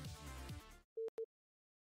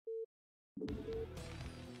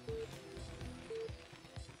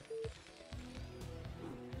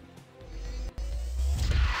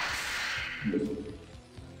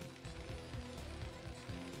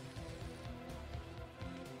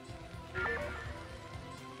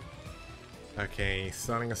 Okay,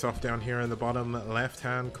 starting us off down here in the bottom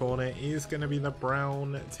left-hand corner is going to be the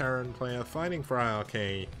brown Terran player fighting for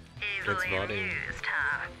iRk. It's Vody.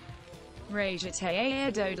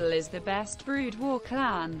 Rajate Dodal is the best Brood War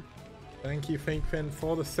clan. Thank you, FakeFin,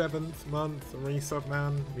 for the 7th month. Resub,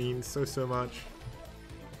 man, means so much.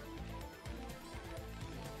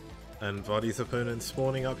 And Vody's opponent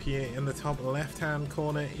spawning up here in the top left-hand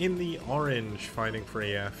corner in the orange fighting for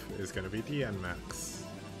EF is going to be DNMax.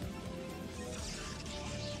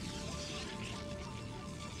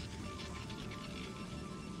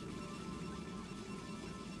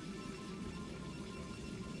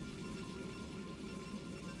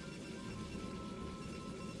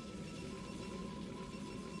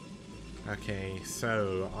 Okay,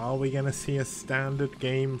 so are we going to see a standard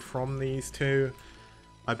game from these two?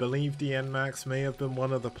 I believe DNMax may have been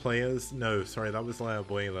one of the players. No, sorry, that was Leia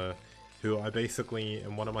Boiler, who I basically,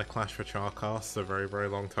 in one of my Clash for Charcasts a very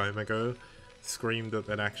long time ago, screamed that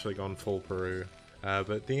they'd actually gone full Peru.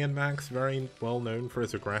 But DNMax, very well known for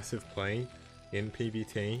his aggressive play in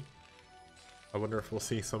PvT. I wonder if we'll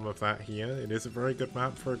see some of that here. It is a very good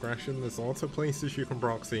map for aggression. There's lots of places you can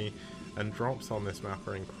proxy, and drops on this map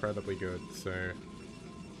are incredibly good, so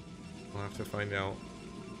we'll have to find out.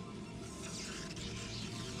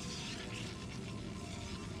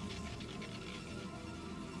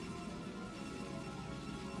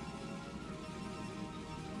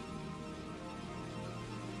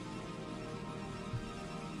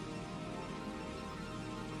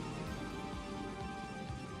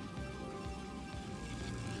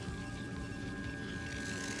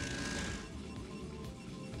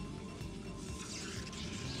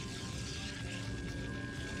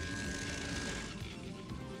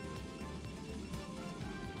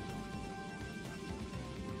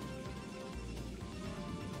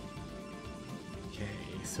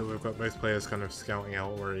 So we've got both players kind of scouting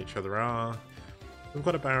out where each other are. We've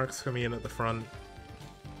got a barracks coming in at the front.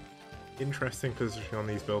 Interesting position on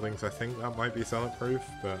these buildings. I think that might be zealot proof,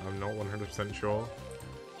 but I'm not 100% sure.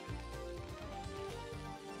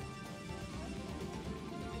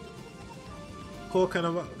 Core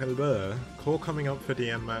coming up for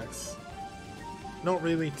DNMax. Not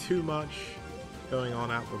really too much going on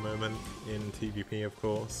at the moment in TVP, of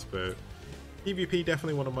course, but TVP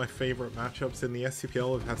definitely one of my favourite matchups in the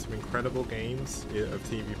STPL. We've had some incredible games of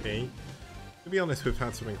TVP. To be honest, we've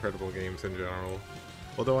had some incredible games in general.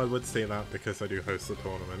 Although I would say that because I do host the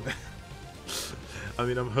tournament. I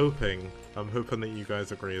mean, I'm hoping that you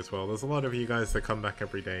guys agree as well. There's a lot of you guys that come back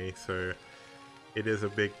every day, so it is a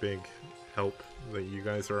big help that you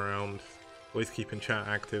guys are around. Always keeping chat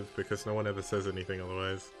active because no one ever says anything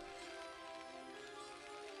otherwise.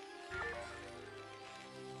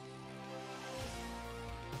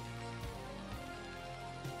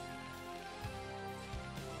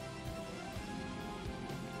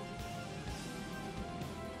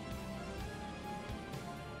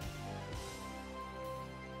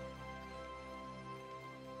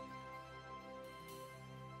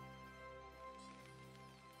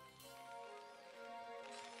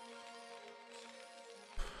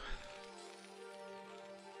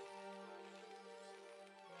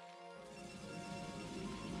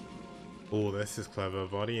 Oh, this is clever.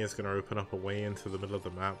 Body is going to open up a way into the middle of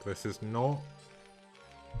the map. This is not...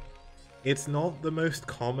 It's not the most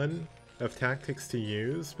common of tactics to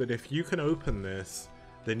use, but if you can open this,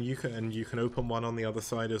 then you can open one on the other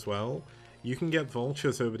side as well. You can get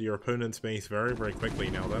vultures over to your opponent's base very, very quickly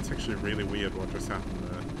now. That's actually really weird what just happened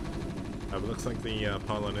there. But looks like the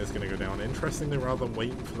pylon is going to go down. Interestingly, rather than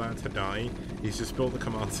waiting for that to die, he's just built the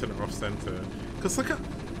command center off center. Because look at...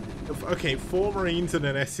 Okay, 4 Marines and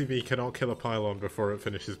an SCV cannot kill a pylon before it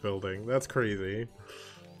finishes building. That's crazy.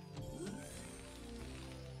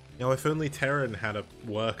 Now, if only Terran had a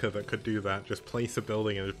worker that could do that, just place a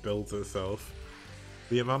building and it builds itself.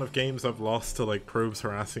 The amount of games I've lost to, like, probes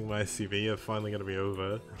harassing my SCV are finally going to be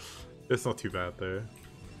over. It's not too bad, though.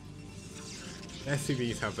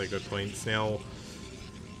 SCVs have their good points. Now,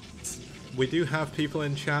 we do have people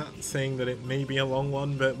in chat saying that it may be a long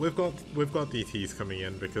one, but we've got DTs coming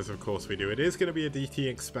in because of course we do. It is going to be a DT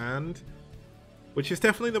expand, which is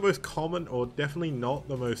definitely the most common, or definitely not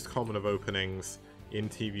the most common of openings in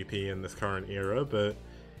TVP in this current era, but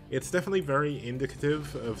it's definitely very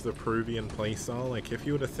indicative of the Peruvian playstyle. Like if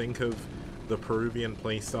you were to think of the Peruvian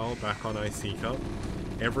playstyle back on IC Cup,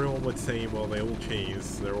 everyone would say, well, they all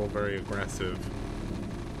cheese, they're all very aggressive,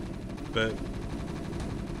 but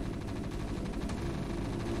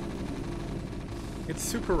it's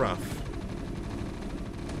super rough.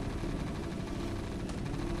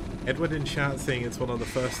 Edward in chat saying it's one of the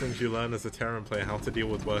first things you learn as a Terran player, how to deal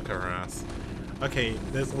with worker harass. Okay,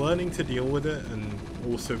 there's learning to deal with it and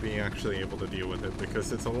also being actually able to deal with it,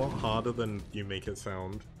 because it's a lot harder than you make it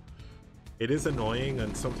sound. It is annoying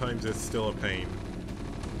and sometimes it's still a pain.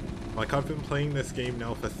 Like, I've been playing this game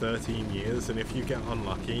now for 13 years, and if you get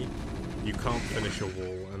unlucky, you can't finish a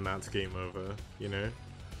wall and that's game over, you know?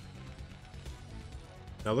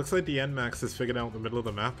 Now, it looks like the NMAX has figured out the middle of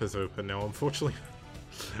the map is open now. Unfortunately,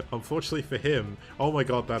 unfortunately for him, oh my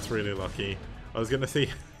god, that's really lucky. I was gonna say,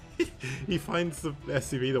 he finds the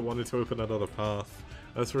SCV that wanted to open another path.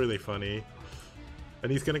 That's really funny.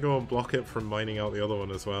 And he's gonna go and block it from mining out the other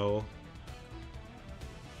one as well.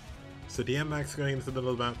 So the NMAX going into the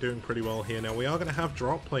middle of the map, doing pretty well here. Now, we are gonna have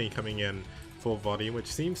drop play coming in for Vodi, which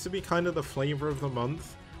seems to be kind of the flavor of the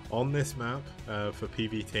month on this map for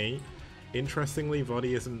PvT. Interestingly,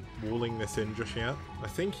 Vodi isn't walling this in just yet. I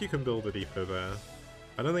think you can build a depot there.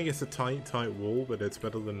 I don't think it's a tight wall, but it's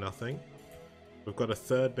better than nothing. We've got a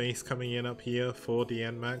third base coming in up here for the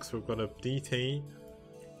NMAX. We've got a DT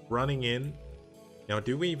running in. Now,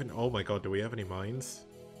 do we even... Oh my god, do we have any mines?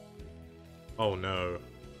 Oh no.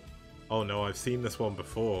 Oh no, I've seen this one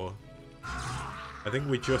before. I think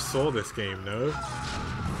we just saw this game, no?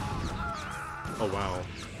 Oh wow.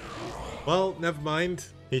 Well, never mind.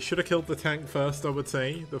 He should have killed the tank first, I would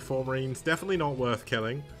say. The 4 Marines, definitely not worth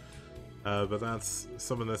killing. But that's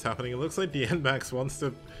something that's happening. It looks like the NMAX wants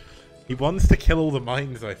to... He wants to kill all the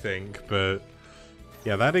mines, I think, but...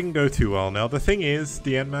 Yeah, that didn't go too well. Now, the thing is,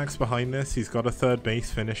 the NMAX behind this, he's got a third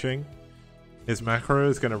base finishing. His macro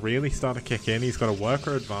is going to really start to kick in. He's got a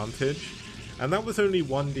worker advantage. And that was only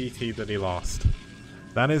one DT that he lost.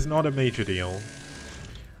 That is not a major deal.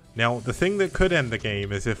 Now, the thing that could end the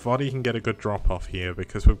game is if Vodi can get a good drop-off here,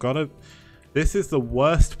 because we've got a... This is the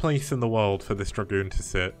worst place in the world for this Dragoon to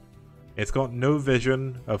sit. It's got no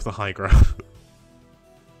vision of the high ground.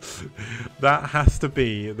 That has to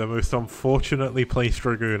be the most unfortunately placed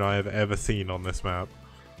Dragoon I have ever seen on this map.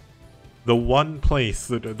 The one place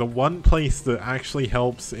that actually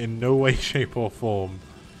helps in no way, shape or form.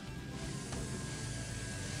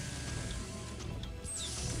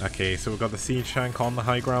 Okay, so we've got the siege tank on the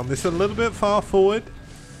high ground. This is a little bit far forward,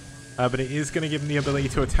 but it is going to give him the ability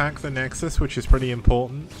to attack the Nexus, which is pretty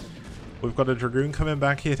important. We've got a Dragoon coming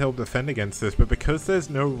back here to help defend against this, but because there's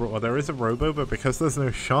no... Well, there is a Robo, but because there's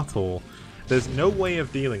no shuttle, there's no way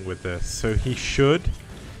of dealing with this. So he should,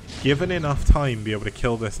 given enough time, be able to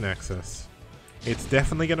kill this Nexus. It's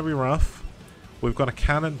definitely going to be rough. We've got a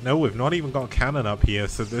cannon. No, we've not even got a cannon up here,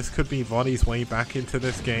 so this could be Vodi's way back into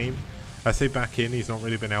this game. I say back in, he's not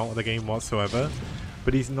really been out of the game whatsoever.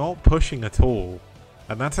 But he's not pushing at all.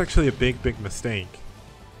 And that's actually a big, big mistake.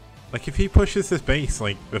 Like, if he pushes this base,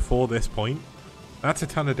 like, before this point, that's a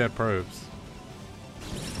ton of dead probes.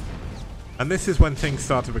 And this is when things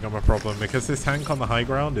start to become a problem, because this tank on the high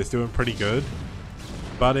ground is doing pretty good.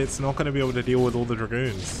 But it's not going to be able to deal with all the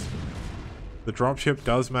Dragoons. The dropship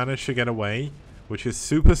does manage to get away, which is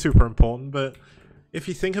super, super important. But if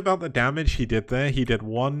you think about the damage he did there, he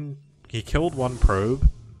killed one probe,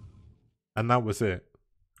 and that was it.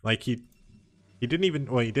 Like, he didn't even,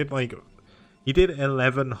 well, he did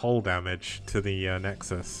 11 hull damage to the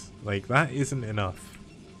Nexus. Like, that isn't enough.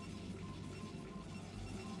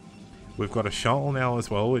 We've got a shuttle now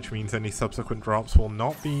as well, which means any subsequent drops will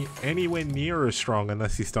not be anywhere near as strong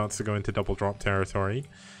unless he starts to go into double drop territory.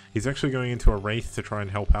 He's actually going into a Wraith to try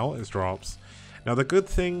and help out his drops. Now, the good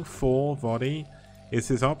thing for Vodi is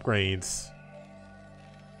his upgrades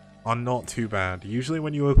are not too bad. Usually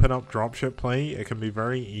when you open up dropship play, it can be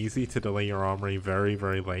very easy to delay your armory very,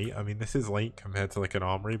 very late. I mean, this is late compared to like an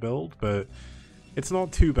armory build, but it's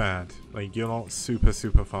not too bad. Like, you're not super,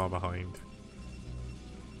 super far behind.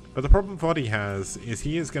 But the problem Vodi has is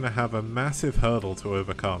he is going to have a massive hurdle to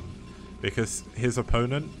overcome, because his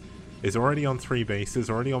opponent is already on 3 bases,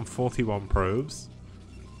 already on 41 probes,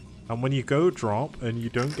 and when you go drop and you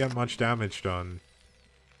don't get much damage done,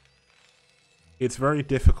 it's very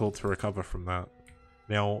difficult to recover from that.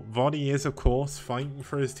 Now, Vodi is, of course, fighting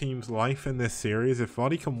for his team's life in this series. If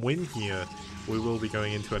Vodi can win here, we will be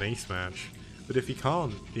going into an ace match. But if he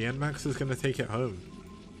can't, the NMAX is going to take it home.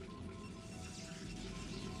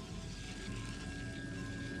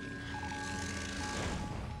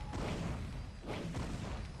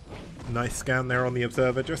 Nice scan there on the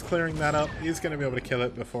observer. Just clearing that up. He's going to be able to kill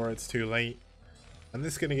it before it's too late. And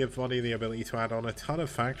this is going to give Vodi the ability to add on a ton of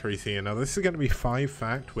factories here. Now, this is going to be 5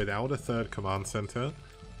 fact without a 3rd command center,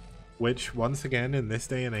 which, once again, in this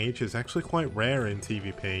day and age, is actually quite rare in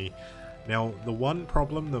TVP. Now, the one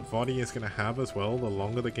problem that Vodi is going to have as well, the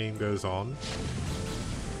longer the game goes on,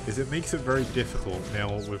 is it makes it very difficult.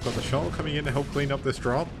 Now, we've got the shuttle coming in to help clean up this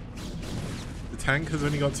drop. The tank has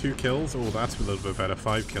only got 2 kills. Oh, that's a little bit better.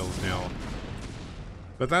 5 kills now.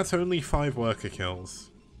 But that's only 5 worker kills.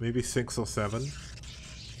 Maybe 6 or 7.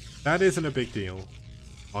 That isn't a big deal,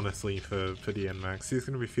 honestly, for the NMAX. He's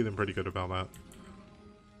going to be feeling pretty good about that.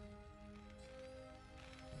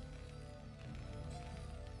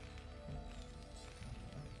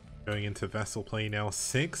 Going into vessel play now.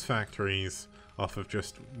 6 factories off of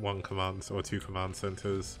just 1 command or 2 command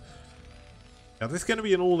centers. Now this is going to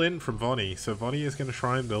be an all-in from Vodi, so Vodi is going to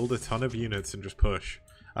try and build a ton of units and just push.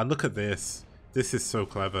 And look at this. This is so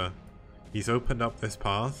clever. He's opened up this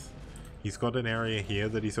path. He's got an area here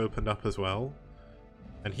that he's opened up as well.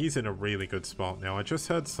 And he's in a really good spot now. I just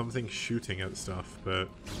heard something shooting at stuff, but...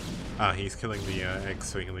 he's killing the eggs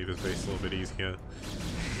so he can leave his base a little bit easier.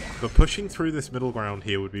 But pushing through this middle ground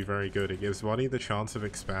here would be very good. It gives Vodi the chance of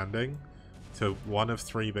expanding to 1 of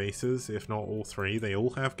 3 bases, if not all 3. They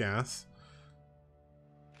all have gas.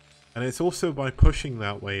 And it's also, by pushing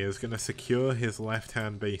that way, is going to secure his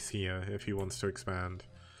left-hand base here if he wants to expand.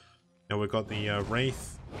 Now we've got the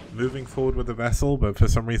Wraith moving forward with the vessel, but for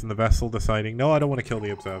some reason the vessel deciding, no, I don't want to kill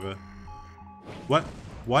the observer. What?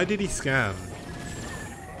 Why did he scan?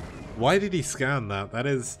 Why did he scan that?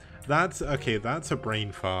 That's a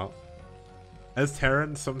brain fart. As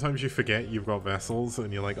Terran, sometimes you forget you've got vessels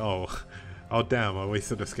and you're like, oh damn, I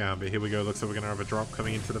wasted a scan, but here we go. Looks like we're going to have a drop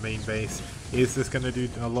coming into the main base. Is this going to do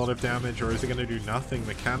a lot of damage, or is it going to do nothing?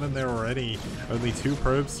 The cannon there already. Only 2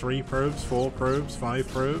 probes, 3 probes, 4 probes, 5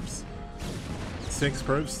 probes. 6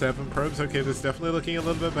 probes, 7 probes. Okay, this is definitely looking a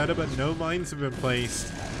little bit better, but no mines have been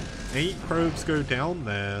placed. 8 probes go down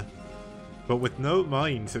there. But with no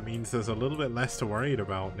mines, it means there's a little bit less to worry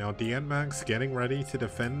about. Now, DNMAX getting ready to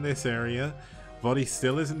defend this area. Vodi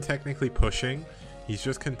still isn't technically pushing. He's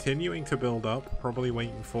just continuing to build up, probably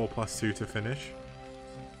waiting for +2 to finish.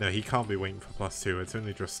 No, he can't be waiting for +2. It's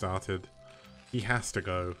only just started. He has to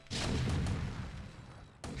go.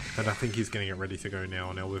 And I think he's getting it ready to go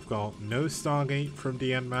now. Now we've got no Stargate from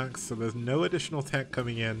DNMAX, so there's no additional tech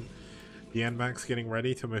coming in. DNMAX getting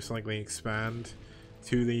ready to most likely expand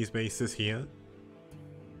to these bases here.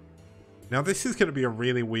 Now this is going to be a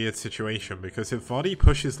really weird situation, because if Vodi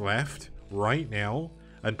pushes left right now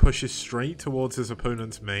and pushes straight towards his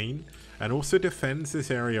opponent's main and also defends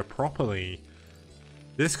this area properly,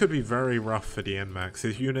 this could be very rough for DNMAX.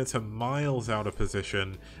 His units are miles out of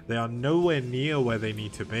position. They are nowhere near where they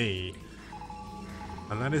need to be.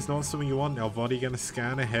 And that is not something you want. Now Vodi going to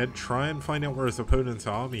scan ahead, try and find out where his opponent's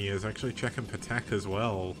army is, actually checking Patek as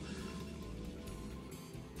well.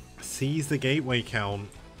 Sees the gateway count.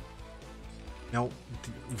 Now,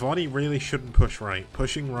 Vodi really shouldn't push right.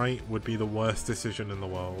 Pushing right would be the worst decision in the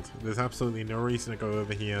world. There's absolutely no reason to go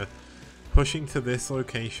over here. Pushing to this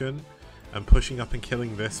location and pushing up and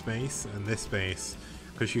killing this base and this base,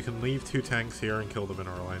 because you can leave 2 tanks here and kill the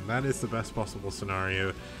mineral line. That is the best possible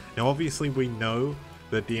scenario. Now obviously we know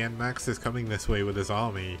that the NMAX is coming this way with his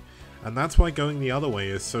army, and that's why going the other way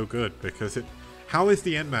is so good, because how is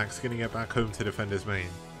the NMAX going to get back home to defend his main?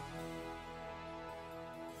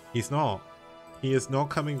 He's not. He is not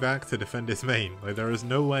coming back to defend his main. Like, there is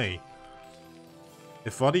no way.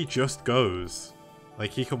 If Vodi just goes,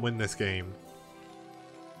 like, he can win this game.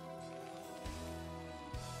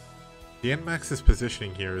 The NMAX's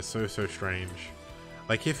positioning here is so strange.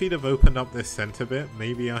 Like, if he'd have opened up this center bit,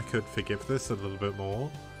 maybe I could forgive this a little bit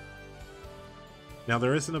more. Now,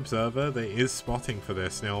 there is an observer that is spotting for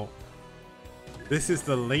this. Now, this is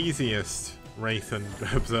the laziest Wraith and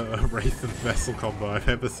Vessel combo I've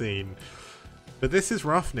ever seen. But this is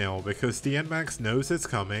rough now, because the NMAX knows it's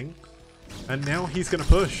coming, and now he's going to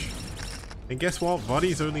push. And guess what?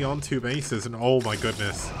 Vodi's only on 2 bases, and oh my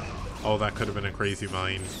goodness. Oh, that could have been a crazy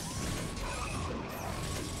mine.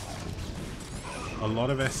 A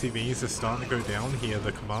lot of SCVs are starting to go down here.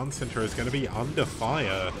 The command center is going to be under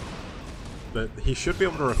fire. But he should be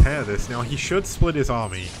able to repair this. Now, he should split his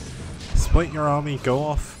army. Split your army, go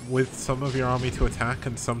off with some of your army to attack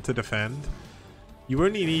and some to defend. You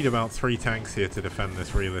only need about 3 tanks here to defend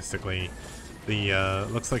this, realistically. The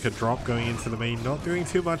looks like a drop going into the main, not doing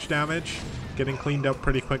too much damage. Getting cleaned up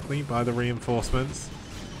pretty quickly by the reinforcements.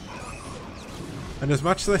 And as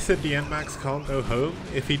much as I said the NMAX can't go home,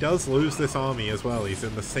 if he does lose this army as well, he's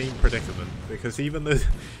in the same predicament. Because even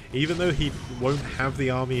though he won't have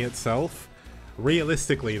the army itself,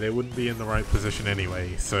 realistically they wouldn't be in the right position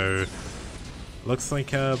anyway. So looks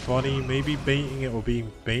like Vodi maybe baiting it or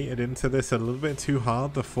being baited into this a little bit too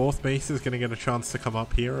hard. The 4th base is going to get a chance to come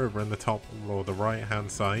up here over in the top or the right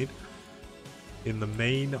hand side. In the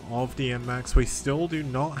main of the NMAX, we still do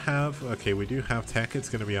not have... Okay, we do have tech. It's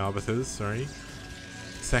going to be Arbiters, sorry.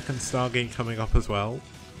 2nd Stargate coming up as well.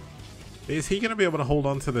 Is he going to be able to hold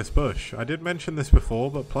on to this bush? I did mention this before,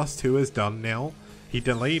 but +2 is done now. He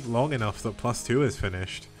delayed long enough that +2 is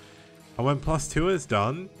finished. And when +2 is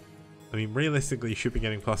done, I mean, realistically, you should be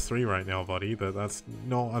getting +3 right now, Vodi, but that's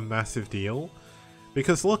not a massive deal.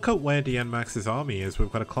 Because look at where the NMAX's army is.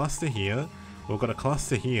 We've got a cluster here, we've got a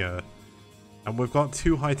cluster here, and we've got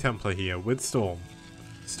 2 High Templar here with Storm.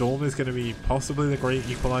 Storm is going to be possibly the great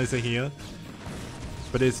equalizer here.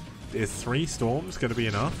 But is 3 Storms going to be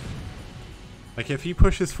enough? Like, if he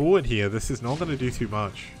pushes forward here, this is not going to do too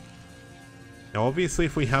much. Now, obviously,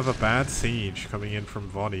 if we have a bad siege coming in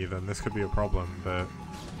from Vodi, then this could be a problem, but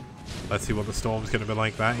let's see what the Storm's going to be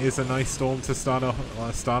like. That is a nice Storm to start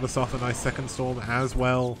us off, a nice 2nd Storm as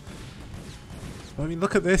well. I mean,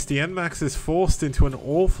 look at this. The NMAX is forced into an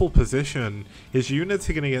awful position. His units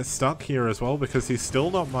are going to get stuck here as well, because he's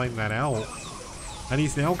still not mined that out. And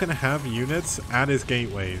he's now going to have units at his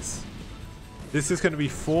gateways. This is going to be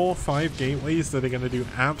 4 or 5 gateways that are going to do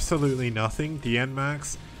absolutely nothing. The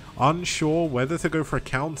NMAX unsure whether to go for a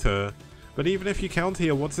counter. But even if you counter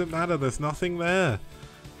here, what does it matter? There's nothing there.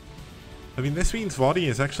 I mean, this means Vodi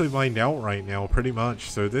is actually mined out right now, pretty much.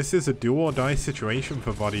 So this is a do or die situation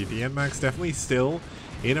for Vodi. The NMAX definitely still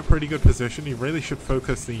in a pretty good position. He really should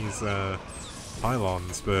focus these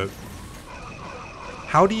pylons, but...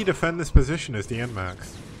 how do you defend this position as the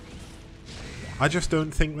NMAX? I just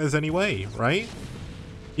don't think there's any way, right?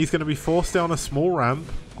 He's going to be forced down a small ramp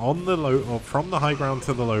on the low, or from the high ground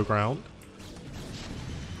to the low ground.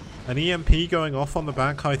 An EMP going off on the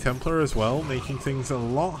back High Templar as well, making things a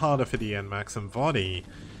lot harder for the NMAX. And Vodi,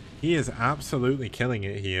 he is absolutely killing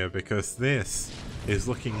it here, because this is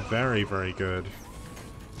looking very, very good.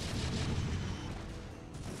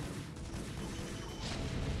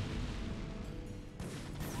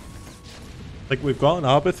 Like, we've got an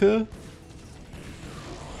Arbiter,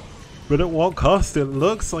 but at what cost? It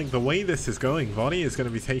looks like the way this is going, Vodi is going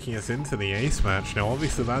to be taking us into the ace match. Now,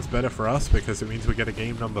 obviously, that's better for us because it means we get a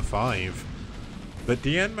game number 5. But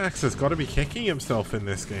the NMAX has got to be kicking himself in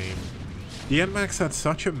this game. The NMAX had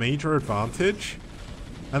such a major advantage,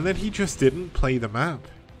 and then he just didn't play the map.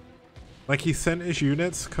 Like, he sent his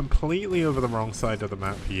units completely over the wrong side of the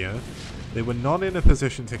map here. They were not in a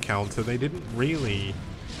position to counter. They didn't really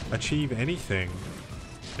achieve anything.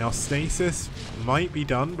 Now, Stasis might be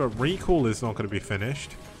done, but Recall is not going to be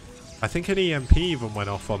finished. I think an EMP even went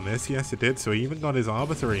off on this. Yes, it did. So he even got his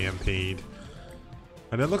Arbiter EMP'd.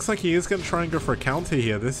 And it looks like he is going to try and go for a counter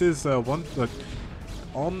here. This is one...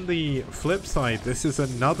 on the flip side, this is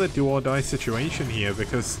another do or die situation here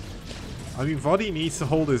because, I mean, Vodi needs to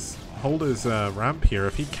hold his ramp here.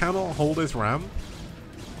 If he cannot hold his ramp,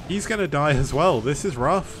 he's going to die as well. This is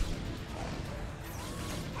rough.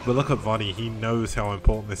 But look at Vodi. He knows how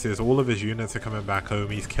important this is. All of his units are coming back home.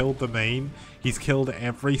 He's killed the main. He's killed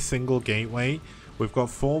every single gateway. We've got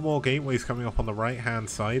 4 more gateways coming up on the right-hand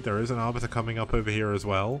side. There is an Arbiter coming up over here as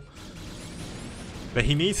well. But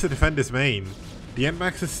he needs to defend his main. The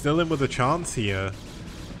NMAX is still in with a chance here.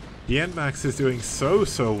 The NMAX is doing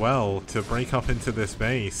so well to break up into this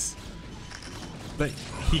base. But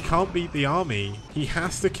he can't beat the army. He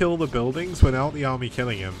has to kill the buildings without the army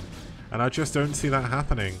killing him. And I just don't see that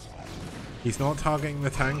happening. He's not targeting the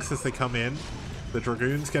tanks as they come in. The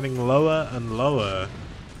Dragoon's getting lower and lower.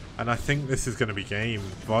 And I think this is going to be game.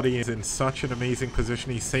 Vodi is in such an amazing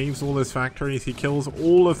position. He saves all his factories. He kills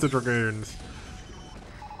all of the Dragoons.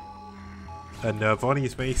 And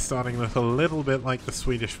Vodi's base starting to look a little bit like the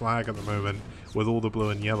Swedish flag at the moment, with all the blue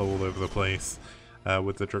and yellow all over the place,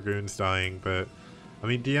 with the Dragoons dying. But, I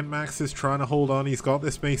mean, DNMax is trying to hold on. He's got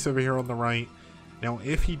this base over here on the right. Now,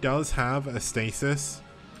 if he does have a stasis,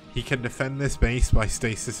 he can defend this base by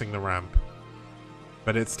stasising the ramp.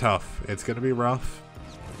 But it's tough. It's going to be rough.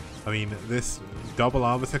 I mean, this double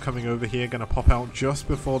Arbiter coming over here going to pop out just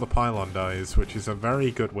before the pylon dies, which is a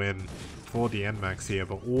very good win for the NMAX here,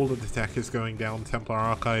 but all of the tech is going down. Templar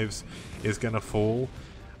Archives is going to fall,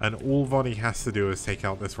 and all Vodi has to do is take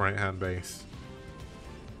out this right-hand base.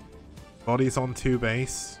 Vodi's on 2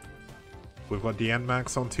 base. We've got the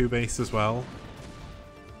NMAX on 2 base as well,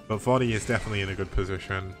 but Vodi is definitely in a good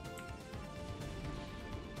position.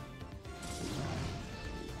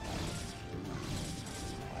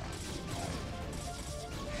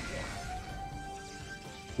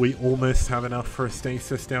 We almost have enough for a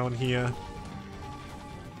stasis down here.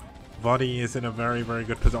 Vodi is in a very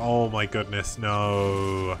good position. Oh my goodness,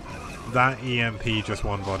 no. That EMP just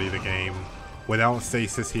won Vodi the game. Without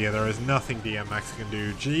stasis here, there is nothing DMX can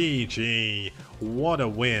do. GG. What a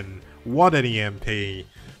win. What an EMP.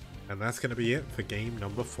 And that's going to be it for game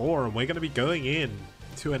number 4. And we're going to be going in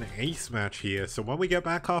to an ace match here. So when we get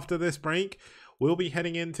back after this break, we'll be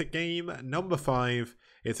heading into game number 5.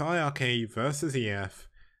 It's iRk versus EF.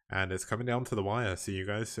 And it's coming down to the wire. See you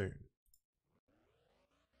guys soon.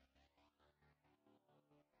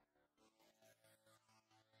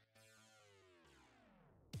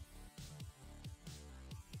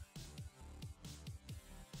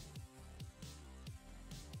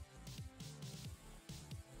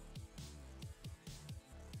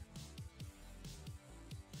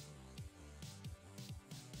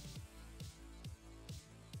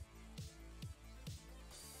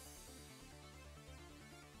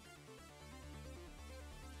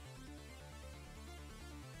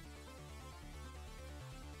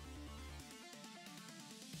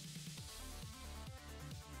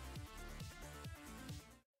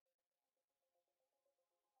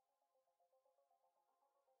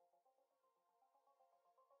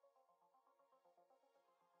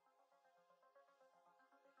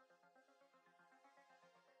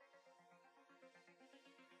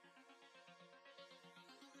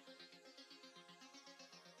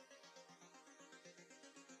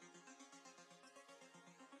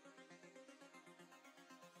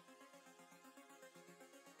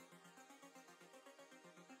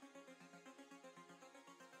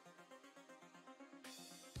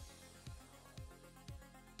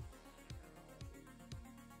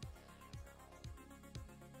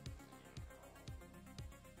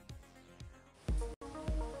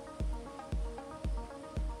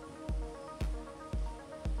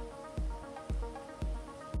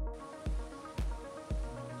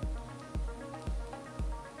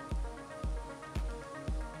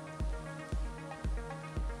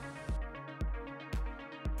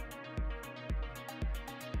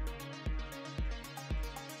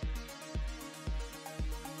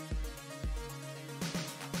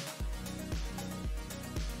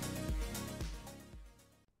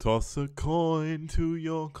 Toss a coin to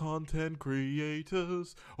your content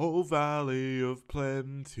creators, oh valley of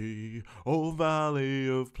plenty, oh valley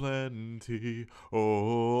of plenty,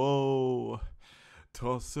 oh.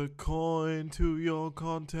 Toss a coin to your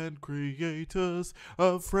content creators,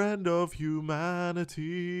 a friend of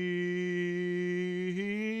humanity.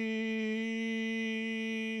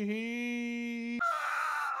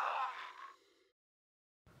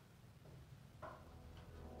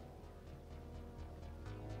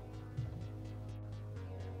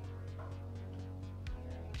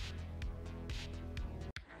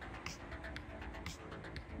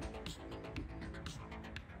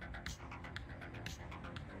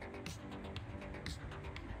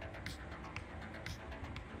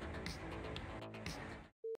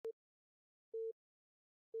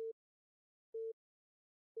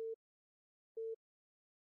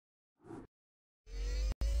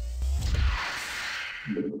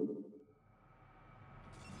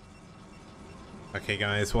 Okay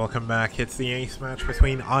guys, welcome back. It's the ace match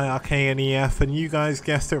between iRk and EF, and you guys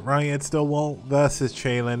guessed it right, it's DeWalt versus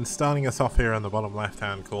Chaylin. Starting us off here in the bottom left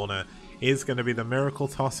hand corner is going to be the Miracle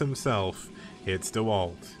Toss himself. It's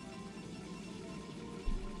DeWalt.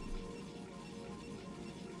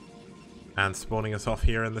 And spawning us off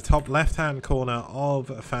here in the top left hand corner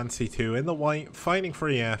of Fancy 2 in the white, fighting for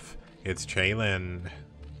EF, it's Chaylin.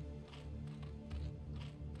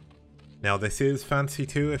 Now this is Fancy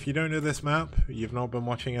 2. If you don't know this map, you've not been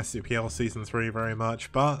watching STPL Season 3 very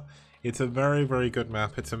much, but it's a very, very good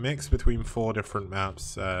map. It's a mix between 4 different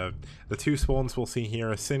maps. The 2 spawns we'll see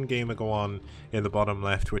here are Sin Gamer Go On in the bottom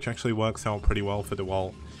left, which actually works out pretty well for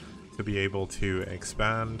DeWalt to be able to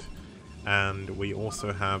expand. And we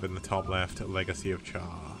also have in the top left Legacy of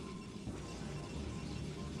Char.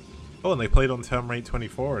 Oh, and they played on turn rate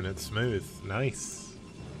 24 and it's smooth. Nice.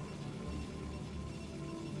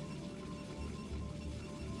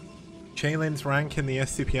 Chaylin's rank in the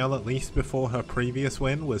STPL, at least before her previous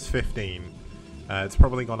win, was 15. It's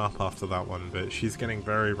probably gone up after that one, but she's getting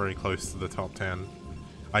very, very close to the top 10.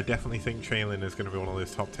 I definitely think Chaylin is going to be one of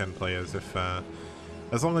those top 10 players if,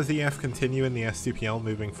 as long as EF continue in the STPL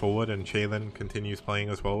moving forward and Chaylin continues playing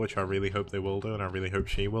as well, which I really hope they will do, and I really hope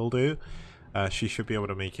she will do, she should be able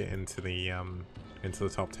to make it into the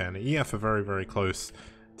top 10. EF are very, very close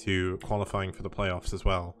to qualifying for the playoffs as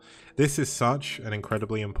well. This is such an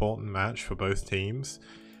incredibly important match for both teams.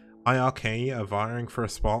 iRk are vying for a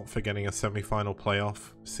spot for getting a semi-final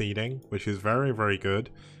playoff seeding, which is very, very good.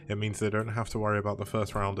 It means they don't have to worry about the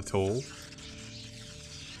first round at all.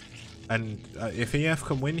 And if EF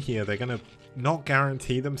can win here, they're going to not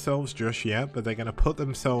guarantee themselves just yet, but they're going to put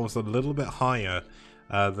themselves a little bit higher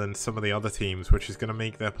than some of the other teams, which is going to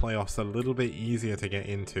make their playoffs a little bit easier to get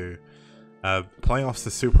into. Playoffs are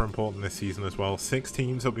super important this season as well. 6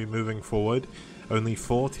 teams will be moving forward. Only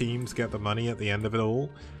 4 teams get the money at the end of it all.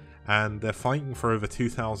 And they're fighting for over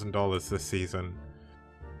 $2,000 this season.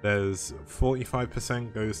 There's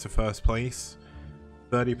 45% goes to first place.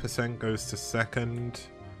 30% goes to second.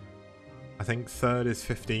 I think third is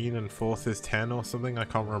 15 and fourth is 10 or something. I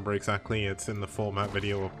can't remember exactly. It's in the format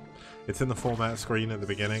video. It's in the format screen at the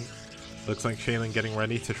beginning. Looks like Chaylin getting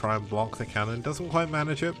ready to try and block the cannon. Doesn't quite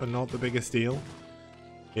manage it, but not the biggest deal.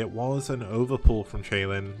 It was an overpull from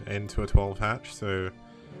Chaylin into a 12 hatch, so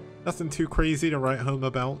nothing too crazy to write home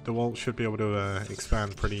about. DeWalt should be able to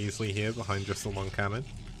expand pretty easily here behind just the one cannon.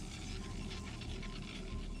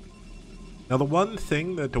 Now the one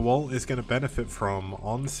thing that DeWalt is going to benefit from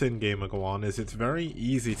on Sin Gamer Go On is it's very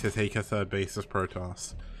easy to take a third base as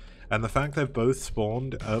Protoss. And the fact they've both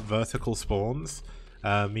spawned vertical spawns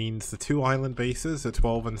means the 2 island bases at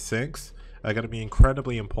 12 and 6 are going to be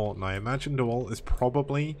incredibly important. I imagine DeWalt is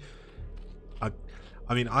probably...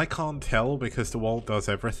 I mean, I can't tell because DeWalt does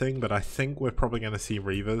everything, but I think we're probably going to see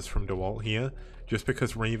Reavers from DeWalt here, just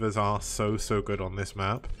because Reavers are so good on this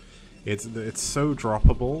map. It's so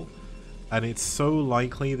droppable, and it's so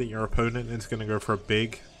likely that your opponent is going to go for a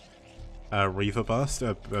big Reaver bust,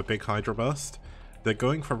 a big Hydra bust, that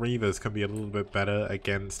going for Reavers can be a little bit better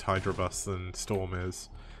against Hydra Bust than Storm is.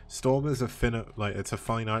 Storm is it's a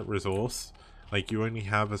finite resource. Like, you only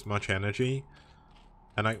have as much energy.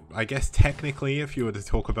 And I guess technically, if you were to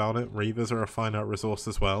talk about it, Reavers are a finite resource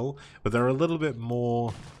as well. But they're a little bit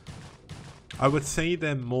more... I would say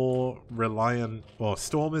they're more reliant... Well,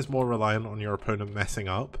 Storm is more reliant on your opponent messing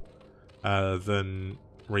up than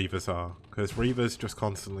Reavers are. Because Reavers just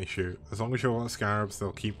constantly shoot. As long as you've got Scarabs,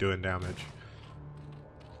 they'll keep doing damage.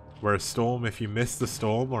 Whereas Storm, if you miss the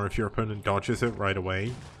Storm, or if your opponent dodges it right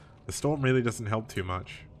away, the Storm really doesn't help too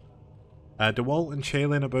much. DeWalt and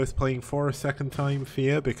Chaylin are both playing for a second time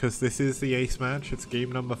Fear, because this is the ace match, it's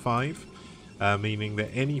game number 5, meaning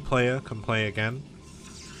that any player can play again.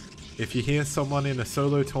 If you hear someone in a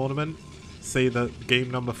solo tournament say that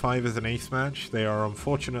game number 5 is an ace match, they are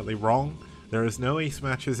unfortunately wrong. There is no ace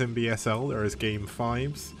matches in BSL, there is game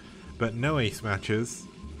 5s, but no ace matches.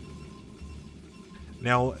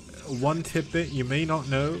 Now, one tidbit you may not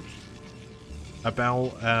know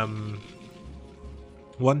about the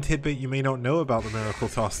Miracle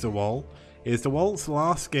Toss DeWalt is DeWalt's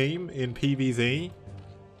last game in PvZ.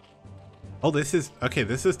 Oh, this is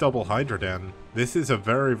double Hydra Den. This is a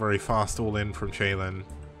very, very fast all-in from Chaylin.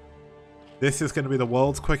 This is going to be the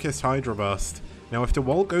world's quickest Hydra bust. Now, if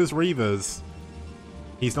DeWalt goes Reavers,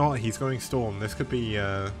 he's going Storm. This could be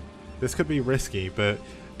risky, but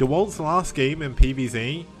DeWalt's last game in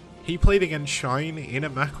PvZ, he played against Shine in a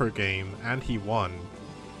macro game, and he won.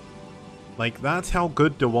 Like, that's how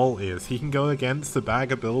good DeWalt is. He can go against the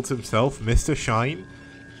bag of builds himself, Mr. Shine,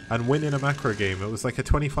 and win in a macro game. It was like a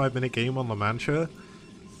 25-minute game on La Mancha.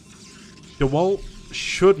 DeWalt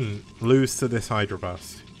shouldn't lose to this Hydra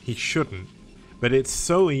Bust. He shouldn't. But it's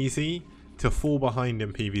so easy to fall behind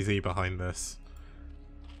in PvZ behind this.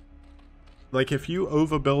 Like, if you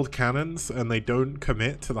overbuild cannons and they don't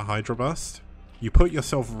commit to the Hydra Bust, you put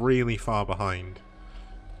yourself really far behind.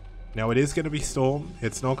 Now, it is going to be Storm.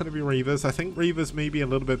 It's not going to be Reavers. I think Reavers may be a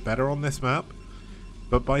little bit better on this map.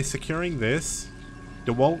 But by securing this,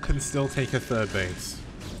 DeWalt can still take a third base.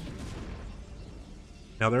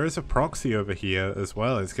 Now, there is a proxy over here as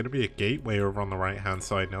well. It's going to be a gateway over on the right-hand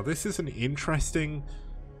side. Now, this is an interesting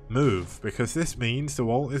move, because this means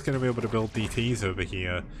DeWalt is going to be able to build DTs over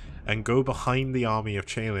here and go behind the army of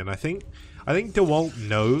Chalin. I think DeWalt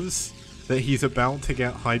knows that he's about to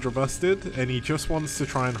get Hydra busted, and he just wants to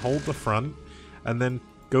try and hold the front and then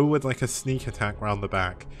go with like a sneak attack round the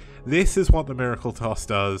back. This is what the Miracle Toss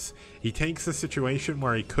does. He takes a situation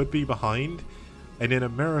where he could be behind, and in a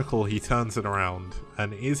miracle he turns it around.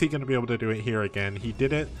 And is he going to be able to do it here again? He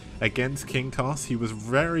did it against King Toss. He was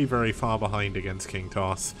very, very far behind against King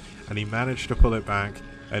Toss, and he managed to pull it back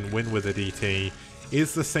and win with a DT.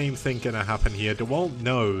 Is the same thing going to happen here? DeWalt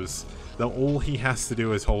knows that all he has to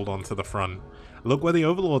do is hold on to the front. Look where the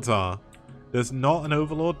Overlords are. There's not an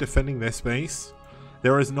Overlord defending this base.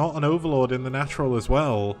 There is not an Overlord in the natural as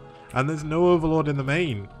well. And there's no Overlord in the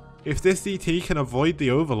main. If this DT can avoid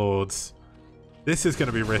the Overlords, this is going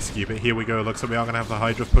to be risky, but here we go. Looks like we are going to have the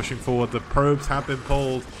Hydras pushing forward. The probes have been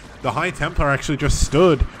pulled. The High Templar actually just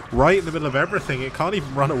stood right in the middle of everything. It can't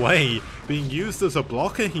even run away. Being used as a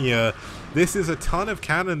blocker here. This is a ton of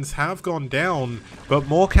cannons have gone down, but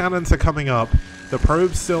more cannons are coming up. The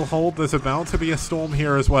probes still hold. There's about to be a storm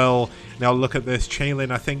here as well. Now look at this.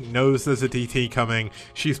 Chalin, I think, knows there's a DT coming.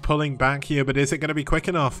 She's pulling back here, but is it going to be quick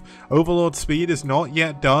enough? Overlord speed is not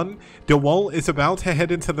yet done. DeWalt is about to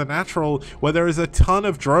head into the natural, where there is a ton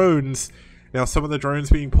of drones. Now some of the drones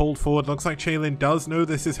being pulled forward. Looks like Chalin does know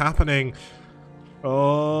this is happening.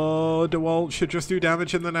 Oh, DeWalt should just do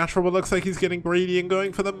damage in the natural, but looks like he's getting greedy and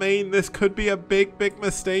going for the main. This could be a big, big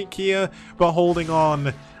mistake here, but holding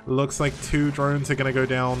on. Looks like 2 drones are going to go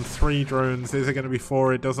down, 3 drones. Is it going to be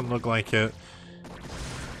 4? It doesn't look like it.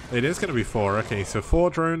 It is going to be 4. Okay, so 4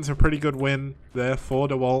 drones, a pretty good win there for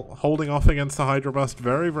DeWalt. Holding off against the Hydra Bust,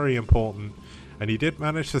 very, very important. And he did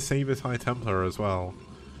manage to save his High Templar as well.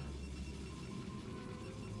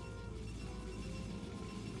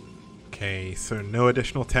 Okay, so no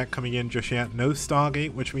additional tech coming in just yet. No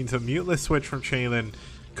Stargate, which means a muteless switch from Chalin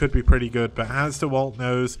could be pretty good. But as DeWalt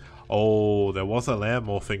knows, oh, there was a lair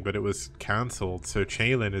morphing, but it was cancelled. So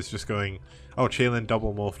Chalin is just going... Oh, Chalin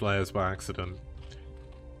double morphed layers by accident.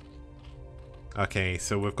 Okay,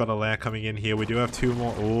 so we've got a lair coming in here. We do have 2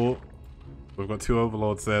 more... Oh, we've got 2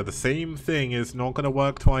 Overlords there. The same thing is not going to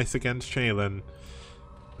work twice against Chalin.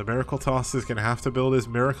 The Miracle Toss is going to have to build his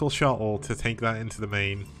Miracle Shuttle to take that into the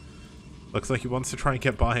main. Looks like he wants to try and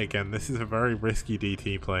get by again. This is a very risky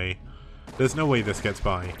DT play. There's no way this gets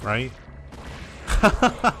by, right?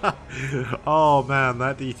 Oh man,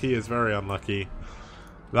 that DT is very unlucky.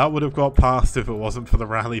 That would have got past if it wasn't for the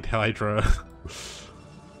rallied Hydra.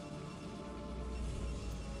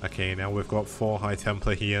 Okay, now we've got 4 High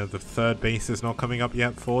Templar here. The third base is not coming up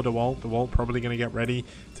yet for DeWalt. DeWalt probably going to get ready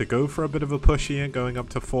to go for a bit of a push here, going up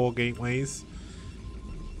to 4 gateways.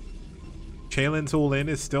 Chalin's all in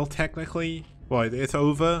is still technically... Well, it's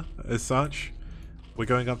over as such. We're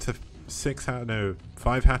going up to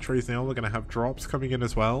 5 hatcheries now. We're going to have drops coming in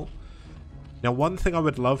as well. Now, one thing I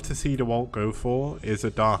would love to see DeWalt go for is a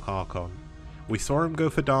Dark Archon. We saw him go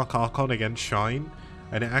for Dark Archon against Shine,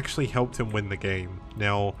 and it actually helped him win the game.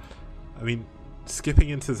 Now, I mean, skipping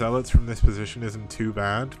into Zealots from this position isn't too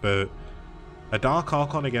bad, but a Dark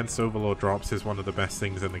Archon against Overlord drops is one of the best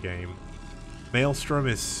things in the game. Maelstrom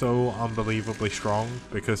is so unbelievably strong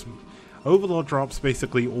because Overlord drops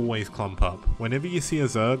basically always clump up. Whenever you see a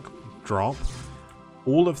Zerg drop,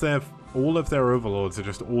 all of their Overlords are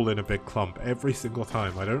just all in a big clump every single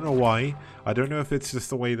time. I don't know why. I don't know if it's just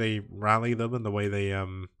the way they rally them and the way they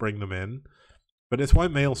bring them in. But it's why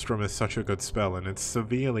Maelstrom is such a good spell, and it's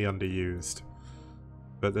severely underused.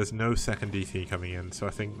 But there's no second DT coming in, so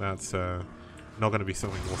I think that's not going to be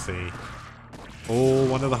something we'll see. Oh,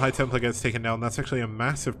 one of the High Templar gets taken down. That's actually a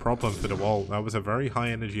massive problem for DeWalt. That was a very high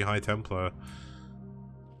energy High Templar.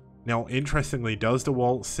 Now, interestingly, does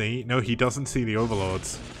DeWalt see... No, he doesn't see the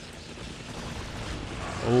Overlords.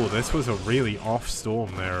 Oh, this was a really off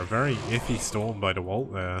storm there. A very iffy storm by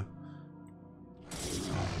DeWalt there.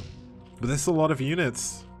 But this is a lot of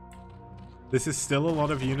units. This is still a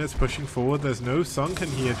lot of units pushing forward. There's no Sunken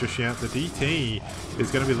here just yet. The DT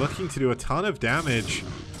is going to be looking to do a ton of damage.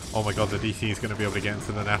 Oh my god, the DC is going to be able to get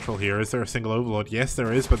into the natural here. Is there a single Overlord? Yes,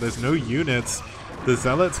 there is, but there's no units. The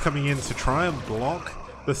Zealots coming in to try and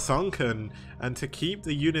block the Sunken and to keep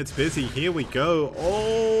the units busy. Here we go.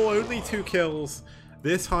 Oh, only 2 kills.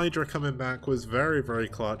 This Hydra coming back was very, very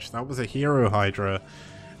clutch. That was a hero Hydra.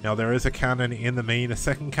 Now there is a cannon in the main, a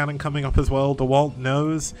second cannon coming up as well. DeWalt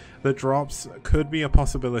knows that drops could be a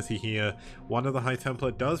possibility here. One of the High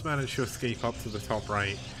Templar does manage to escape up to the top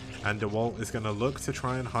right. And DeWalt is going to look to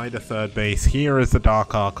try and hide a third base. Here is the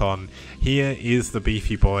Dark Archon. Here is the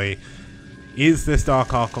beefy boy. Is this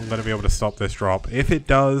Dark Archon going to be able to stop this drop? If it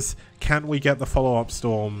does, can we get the follow-up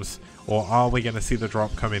storms? Or are we going to see the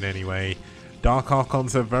drop come in anyway? Dark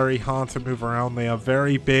Archons are very hard to move around. They are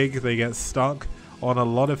very big. They get stuck on a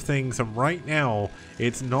lot of things. And right now,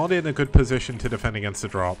 it's not in a good position to defend against the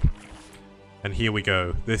drop. And here we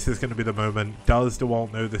go. This is going to be the moment. Does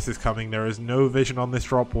DeWalt know this is coming? There is no vision on this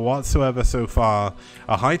drop whatsoever so far.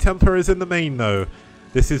 A High Templar is in the main though.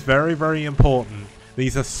 This is very, very important.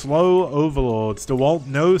 These are slow overlords. DeWalt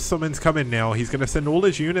knows someone's coming now. He's going to send all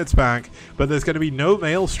his units back, but there's going to be no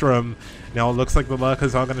Maelstrom. Now it looks like the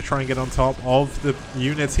Lurkers are going to try and get on top of the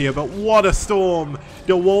units here, but what a storm!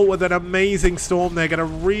 DeWalt with an amazing storm. They're going to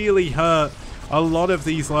really hurt a lot of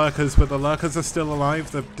these Lurkers, but the Lurkers are still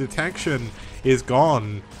alive. The detection is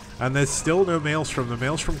gone, and there's still no Maelstrom. The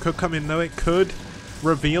Maelstrom could come in though. It could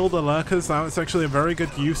reveal the Lurkers. That was actually a very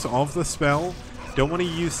good use of the spell. Don't want to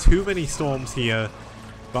use too many storms here,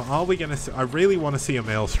 but are we going to... I really want to see a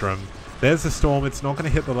Maelstrom. There's a storm. It's not going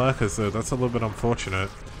to hit the Lurkers though. That's a little bit unfortunate.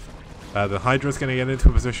 The Hydra's going to get into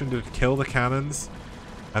a position to kill the cannons,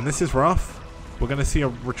 and this is rough. We're going to see a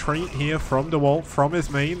retreat here from DeWalt, from his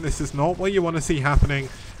main. This is not what you want to see happening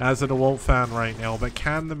as a DeWalt fan right now, but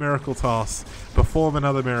can the Miracle Toss perform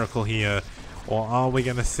another miracle here? Or are we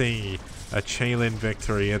going to see a Chaelin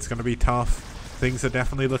victory? It's going to be tough. Things are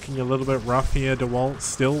definitely looking a little bit rough here. DeWalt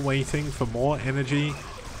still waiting for more energy.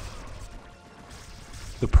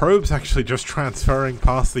 The probe's actually just transferring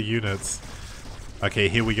past the units. Okay,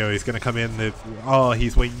 here we go. He's going to come in. Oh,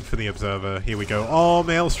 he's waiting for the Observer. Here we go. Oh,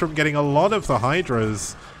 Maelstrom getting a lot of the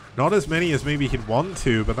Hydras. Not as many as maybe he'd want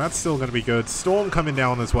to, but that's still going to be good. Storm coming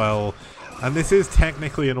down as well. And this is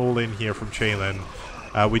technically an all-in here from Chaelin.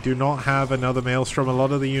 We do not have another Maelstrom. A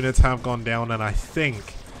lot of the units have gone down, and I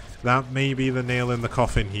think that may be the nail in the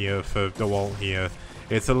coffin here for DeWalt here.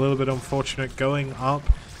 It's a little bit unfortunate. Going up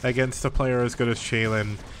against a player as good as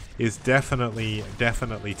Chaelin is definitely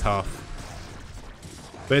tough.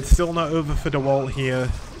 But it's still not over for DeWalt here.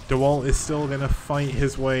 DeWalt is still going to fight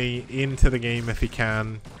his way into the game if he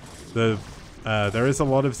can. There is a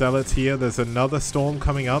lot of Zealots here. There's another storm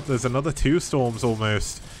coming up. There's another 2 storms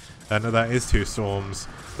almost. No, that is 2 storms.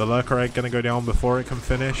 The Lurker Egg going to go down before it can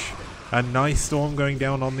finish. A nice storm going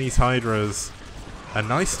down on these Hydras. A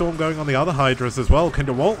nice storm going on the other Hydras as well. Can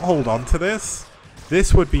DeWalt hold on to this?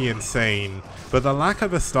 This would be insane. But the lack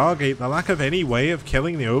of a Stargate, the lack of any way of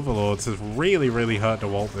killing the Overlords has really, really hurt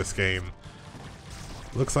DeWalt this game.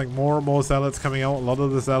 Looks like more and more Zealots coming out. A lot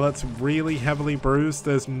of the Zealots really heavily bruised.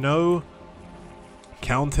 There's no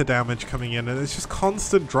counter damage coming in, and it's just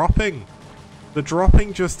constant dropping. The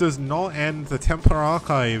dropping just does not end. The Templar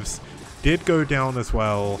Archives did go down as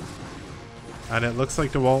well. And it looks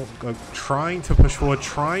like DeWalt trying to push forward,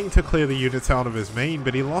 trying to clear the units out of his main,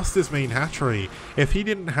 but he lost his main hatchery. If he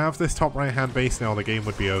didn't have this top right-hand base now, the game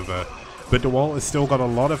would be over. But DeWalt has still got a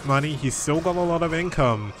lot of money, he's still got a lot of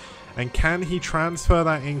income. And can he transfer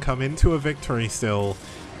that income into a victory still?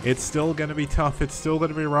 It's still going to be tough, it's still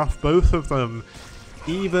going to be rough, both of them.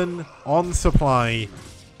 Even on supply,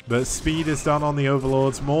 but speed is done on the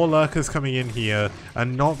Overlords. More Lurkers coming in here,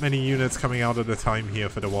 and not many units coming out at a time here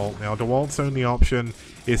for DeWalt. Now, DeWalt's only option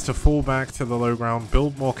is to fall back to the low ground,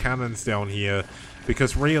 build more cannons down here,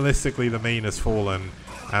 because realistically the main has fallen,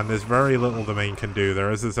 and there's very little the main can do.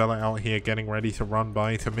 There is a Zealot out here getting ready to run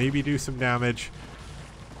by to maybe do some damage,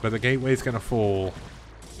 but the gateway's going to fall.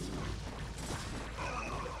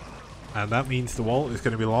 And that means DeWalt is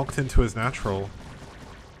going to be locked into his natural.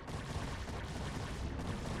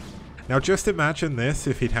 Now just imagine this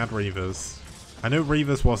if he'd had Reavers. I know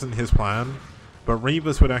Reavers wasn't his plan, but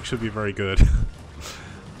Reavers would actually be very good.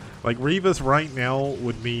 Like, Reavers right now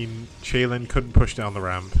would mean Chaelin couldn't push down the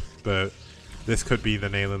ramp, but this could be the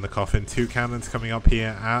nail in the coffin. 2 cannons coming up here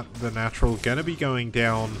at the natural, gonna be going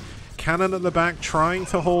down. Cannon at the back trying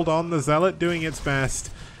to hold on, the Zealot doing its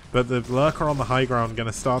best, but the Lurker on the high ground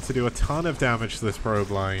gonna start to do a ton of damage to this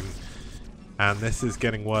probe line. And this is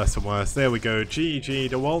getting worse and worse. There we go.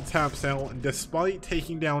 GG. DeWalt taps out. And despite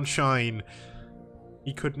taking down Shine,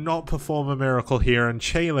 he could not perform a miracle here. And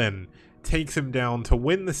Chaelin takes him down to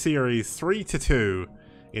win the series 3-2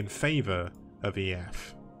 in favor of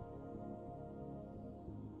EF.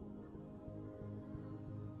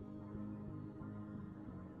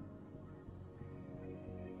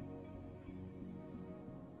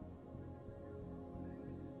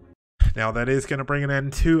 Now that is going to bring an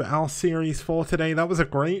end to our series for today. That was a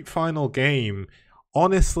great final game.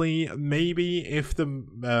 Honestly, maybe if the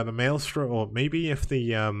Maelstrom, or maybe if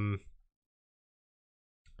the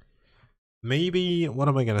maybe, what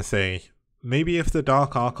am I going to say? Maybe if the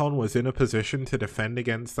Dark Archon was in a position to defend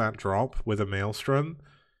against that drop with a Maelstrom,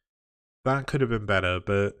 that could have been better.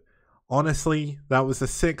 But honestly, that was a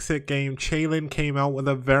 6-hit game. Chaelin came out with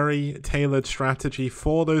a very tailored strategy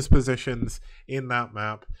for those positions in that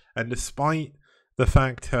map. And despite the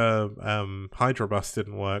fact her Hydra Bust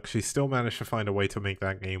didn't work, she still managed to find a way to make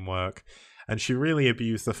that game work. And she really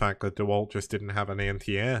abused the fact that DeWalt just didn't have an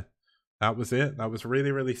anti-air. That was it. That was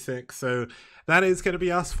really, really sick. So that is going to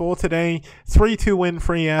be us for today. 3-2 win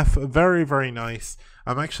for EF. Very, very nice.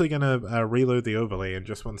 I'm actually going to reload the overlay in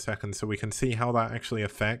just 1 second so we can see how that actually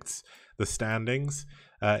affects the standings.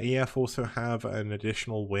 EF also have an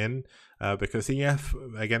additional win because EF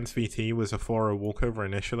against VT was a 4-0 walkover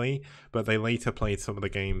initially, but they later played some of the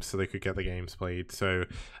games so they could get the games played. So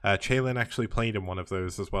Chaelin actually played in one of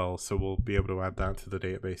those as well, so we'll be able to add that to the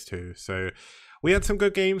database too. So we had some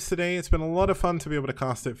good games today. It's been a lot of fun to be able to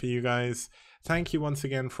cast it for you guys. Thank you once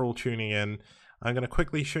again for all tuning in. I'm going to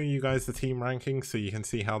quickly show you guys the team rankings so you can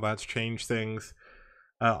see how that's changed things.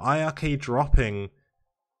 iRk dropping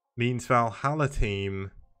means Valhalla team.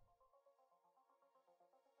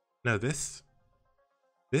 No, this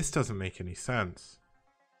doesn't make any sense.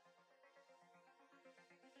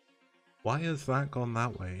 Why has that gone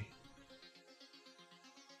that way?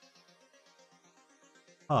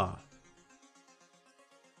 Ah.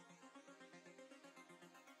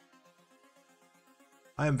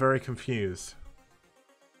 I am very confused.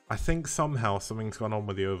 I think somehow something's gone on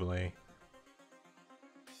with the overlay.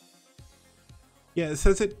 Yeah, it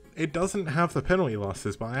says it doesn't have the penalty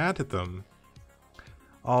losses, but I added them.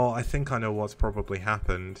 Oh, I think I know what's probably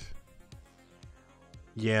happened.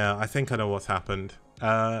 Yeah, I think I know what's happened.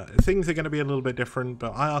 Things are going to be a little bit different,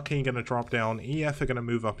 but iRk are going to drop down. EF are going to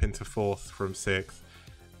move up into 4th from 6th.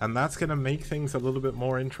 And that's going to make things a little bit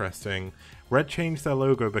more interesting. Red changed their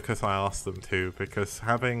logo because I asked them to, because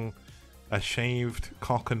having a shaved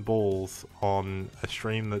cock and balls on a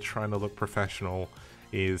stream that's trying to look professional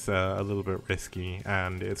is a little bit risky,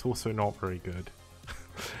 and it's also not very good.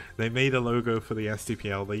 They made a logo for the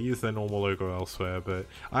STPL. They use their normal logo elsewhere, but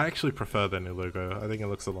I actually prefer their new logo. I think it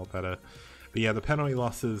looks a lot better. But yeah, the penalty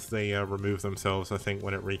losses, they remove themselves, I think,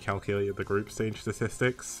 when it recalculated the group stage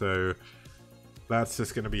statistics, so that's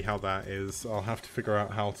just going to be how that is. I'll have to figure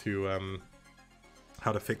out how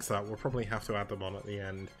to fix that. We'll probably have to add them on at the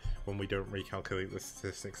end when we don't recalculate the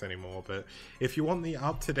statistics anymore. But if you want the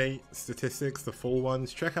up-to-date statistics, the full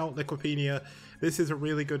ones, check out Liquipedia. This is a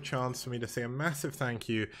really good chance for me to say a massive thank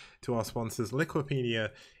you to our sponsors, Liquipedia,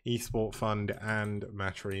 Esport Fund, and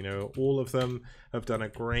Matcherino. All of them have done a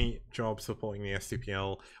great job supporting the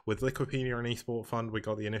STPL. With Liquipedia and Esport Fund, we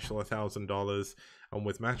got the initial $1,000, and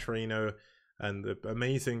with Matcherino and the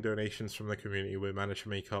amazing donations from the community, we managed to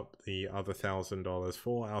make up the other $1,000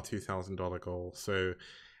 for our $2,000 goal. So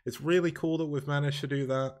it's really cool that we've managed to do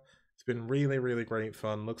that. It's been really, really great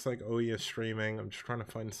fun. Looks like Oya is streaming. I'm just trying to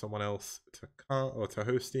find someone else to cut or to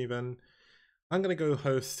host even. I'm going to go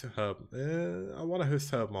host Herb. I want to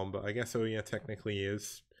host Herbmon, but I guess Oya technically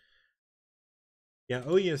is. Yeah,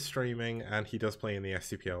 Oya is streaming and he does play in the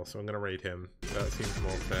STPL, so I'm going to raid him. That seems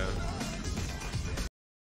more fair.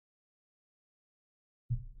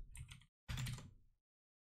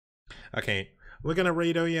 Okay, we're going to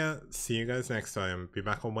raid Oya. See you guys next time. Be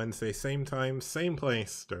back on Wednesday, same time, same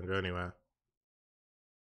place. Don't go anywhere.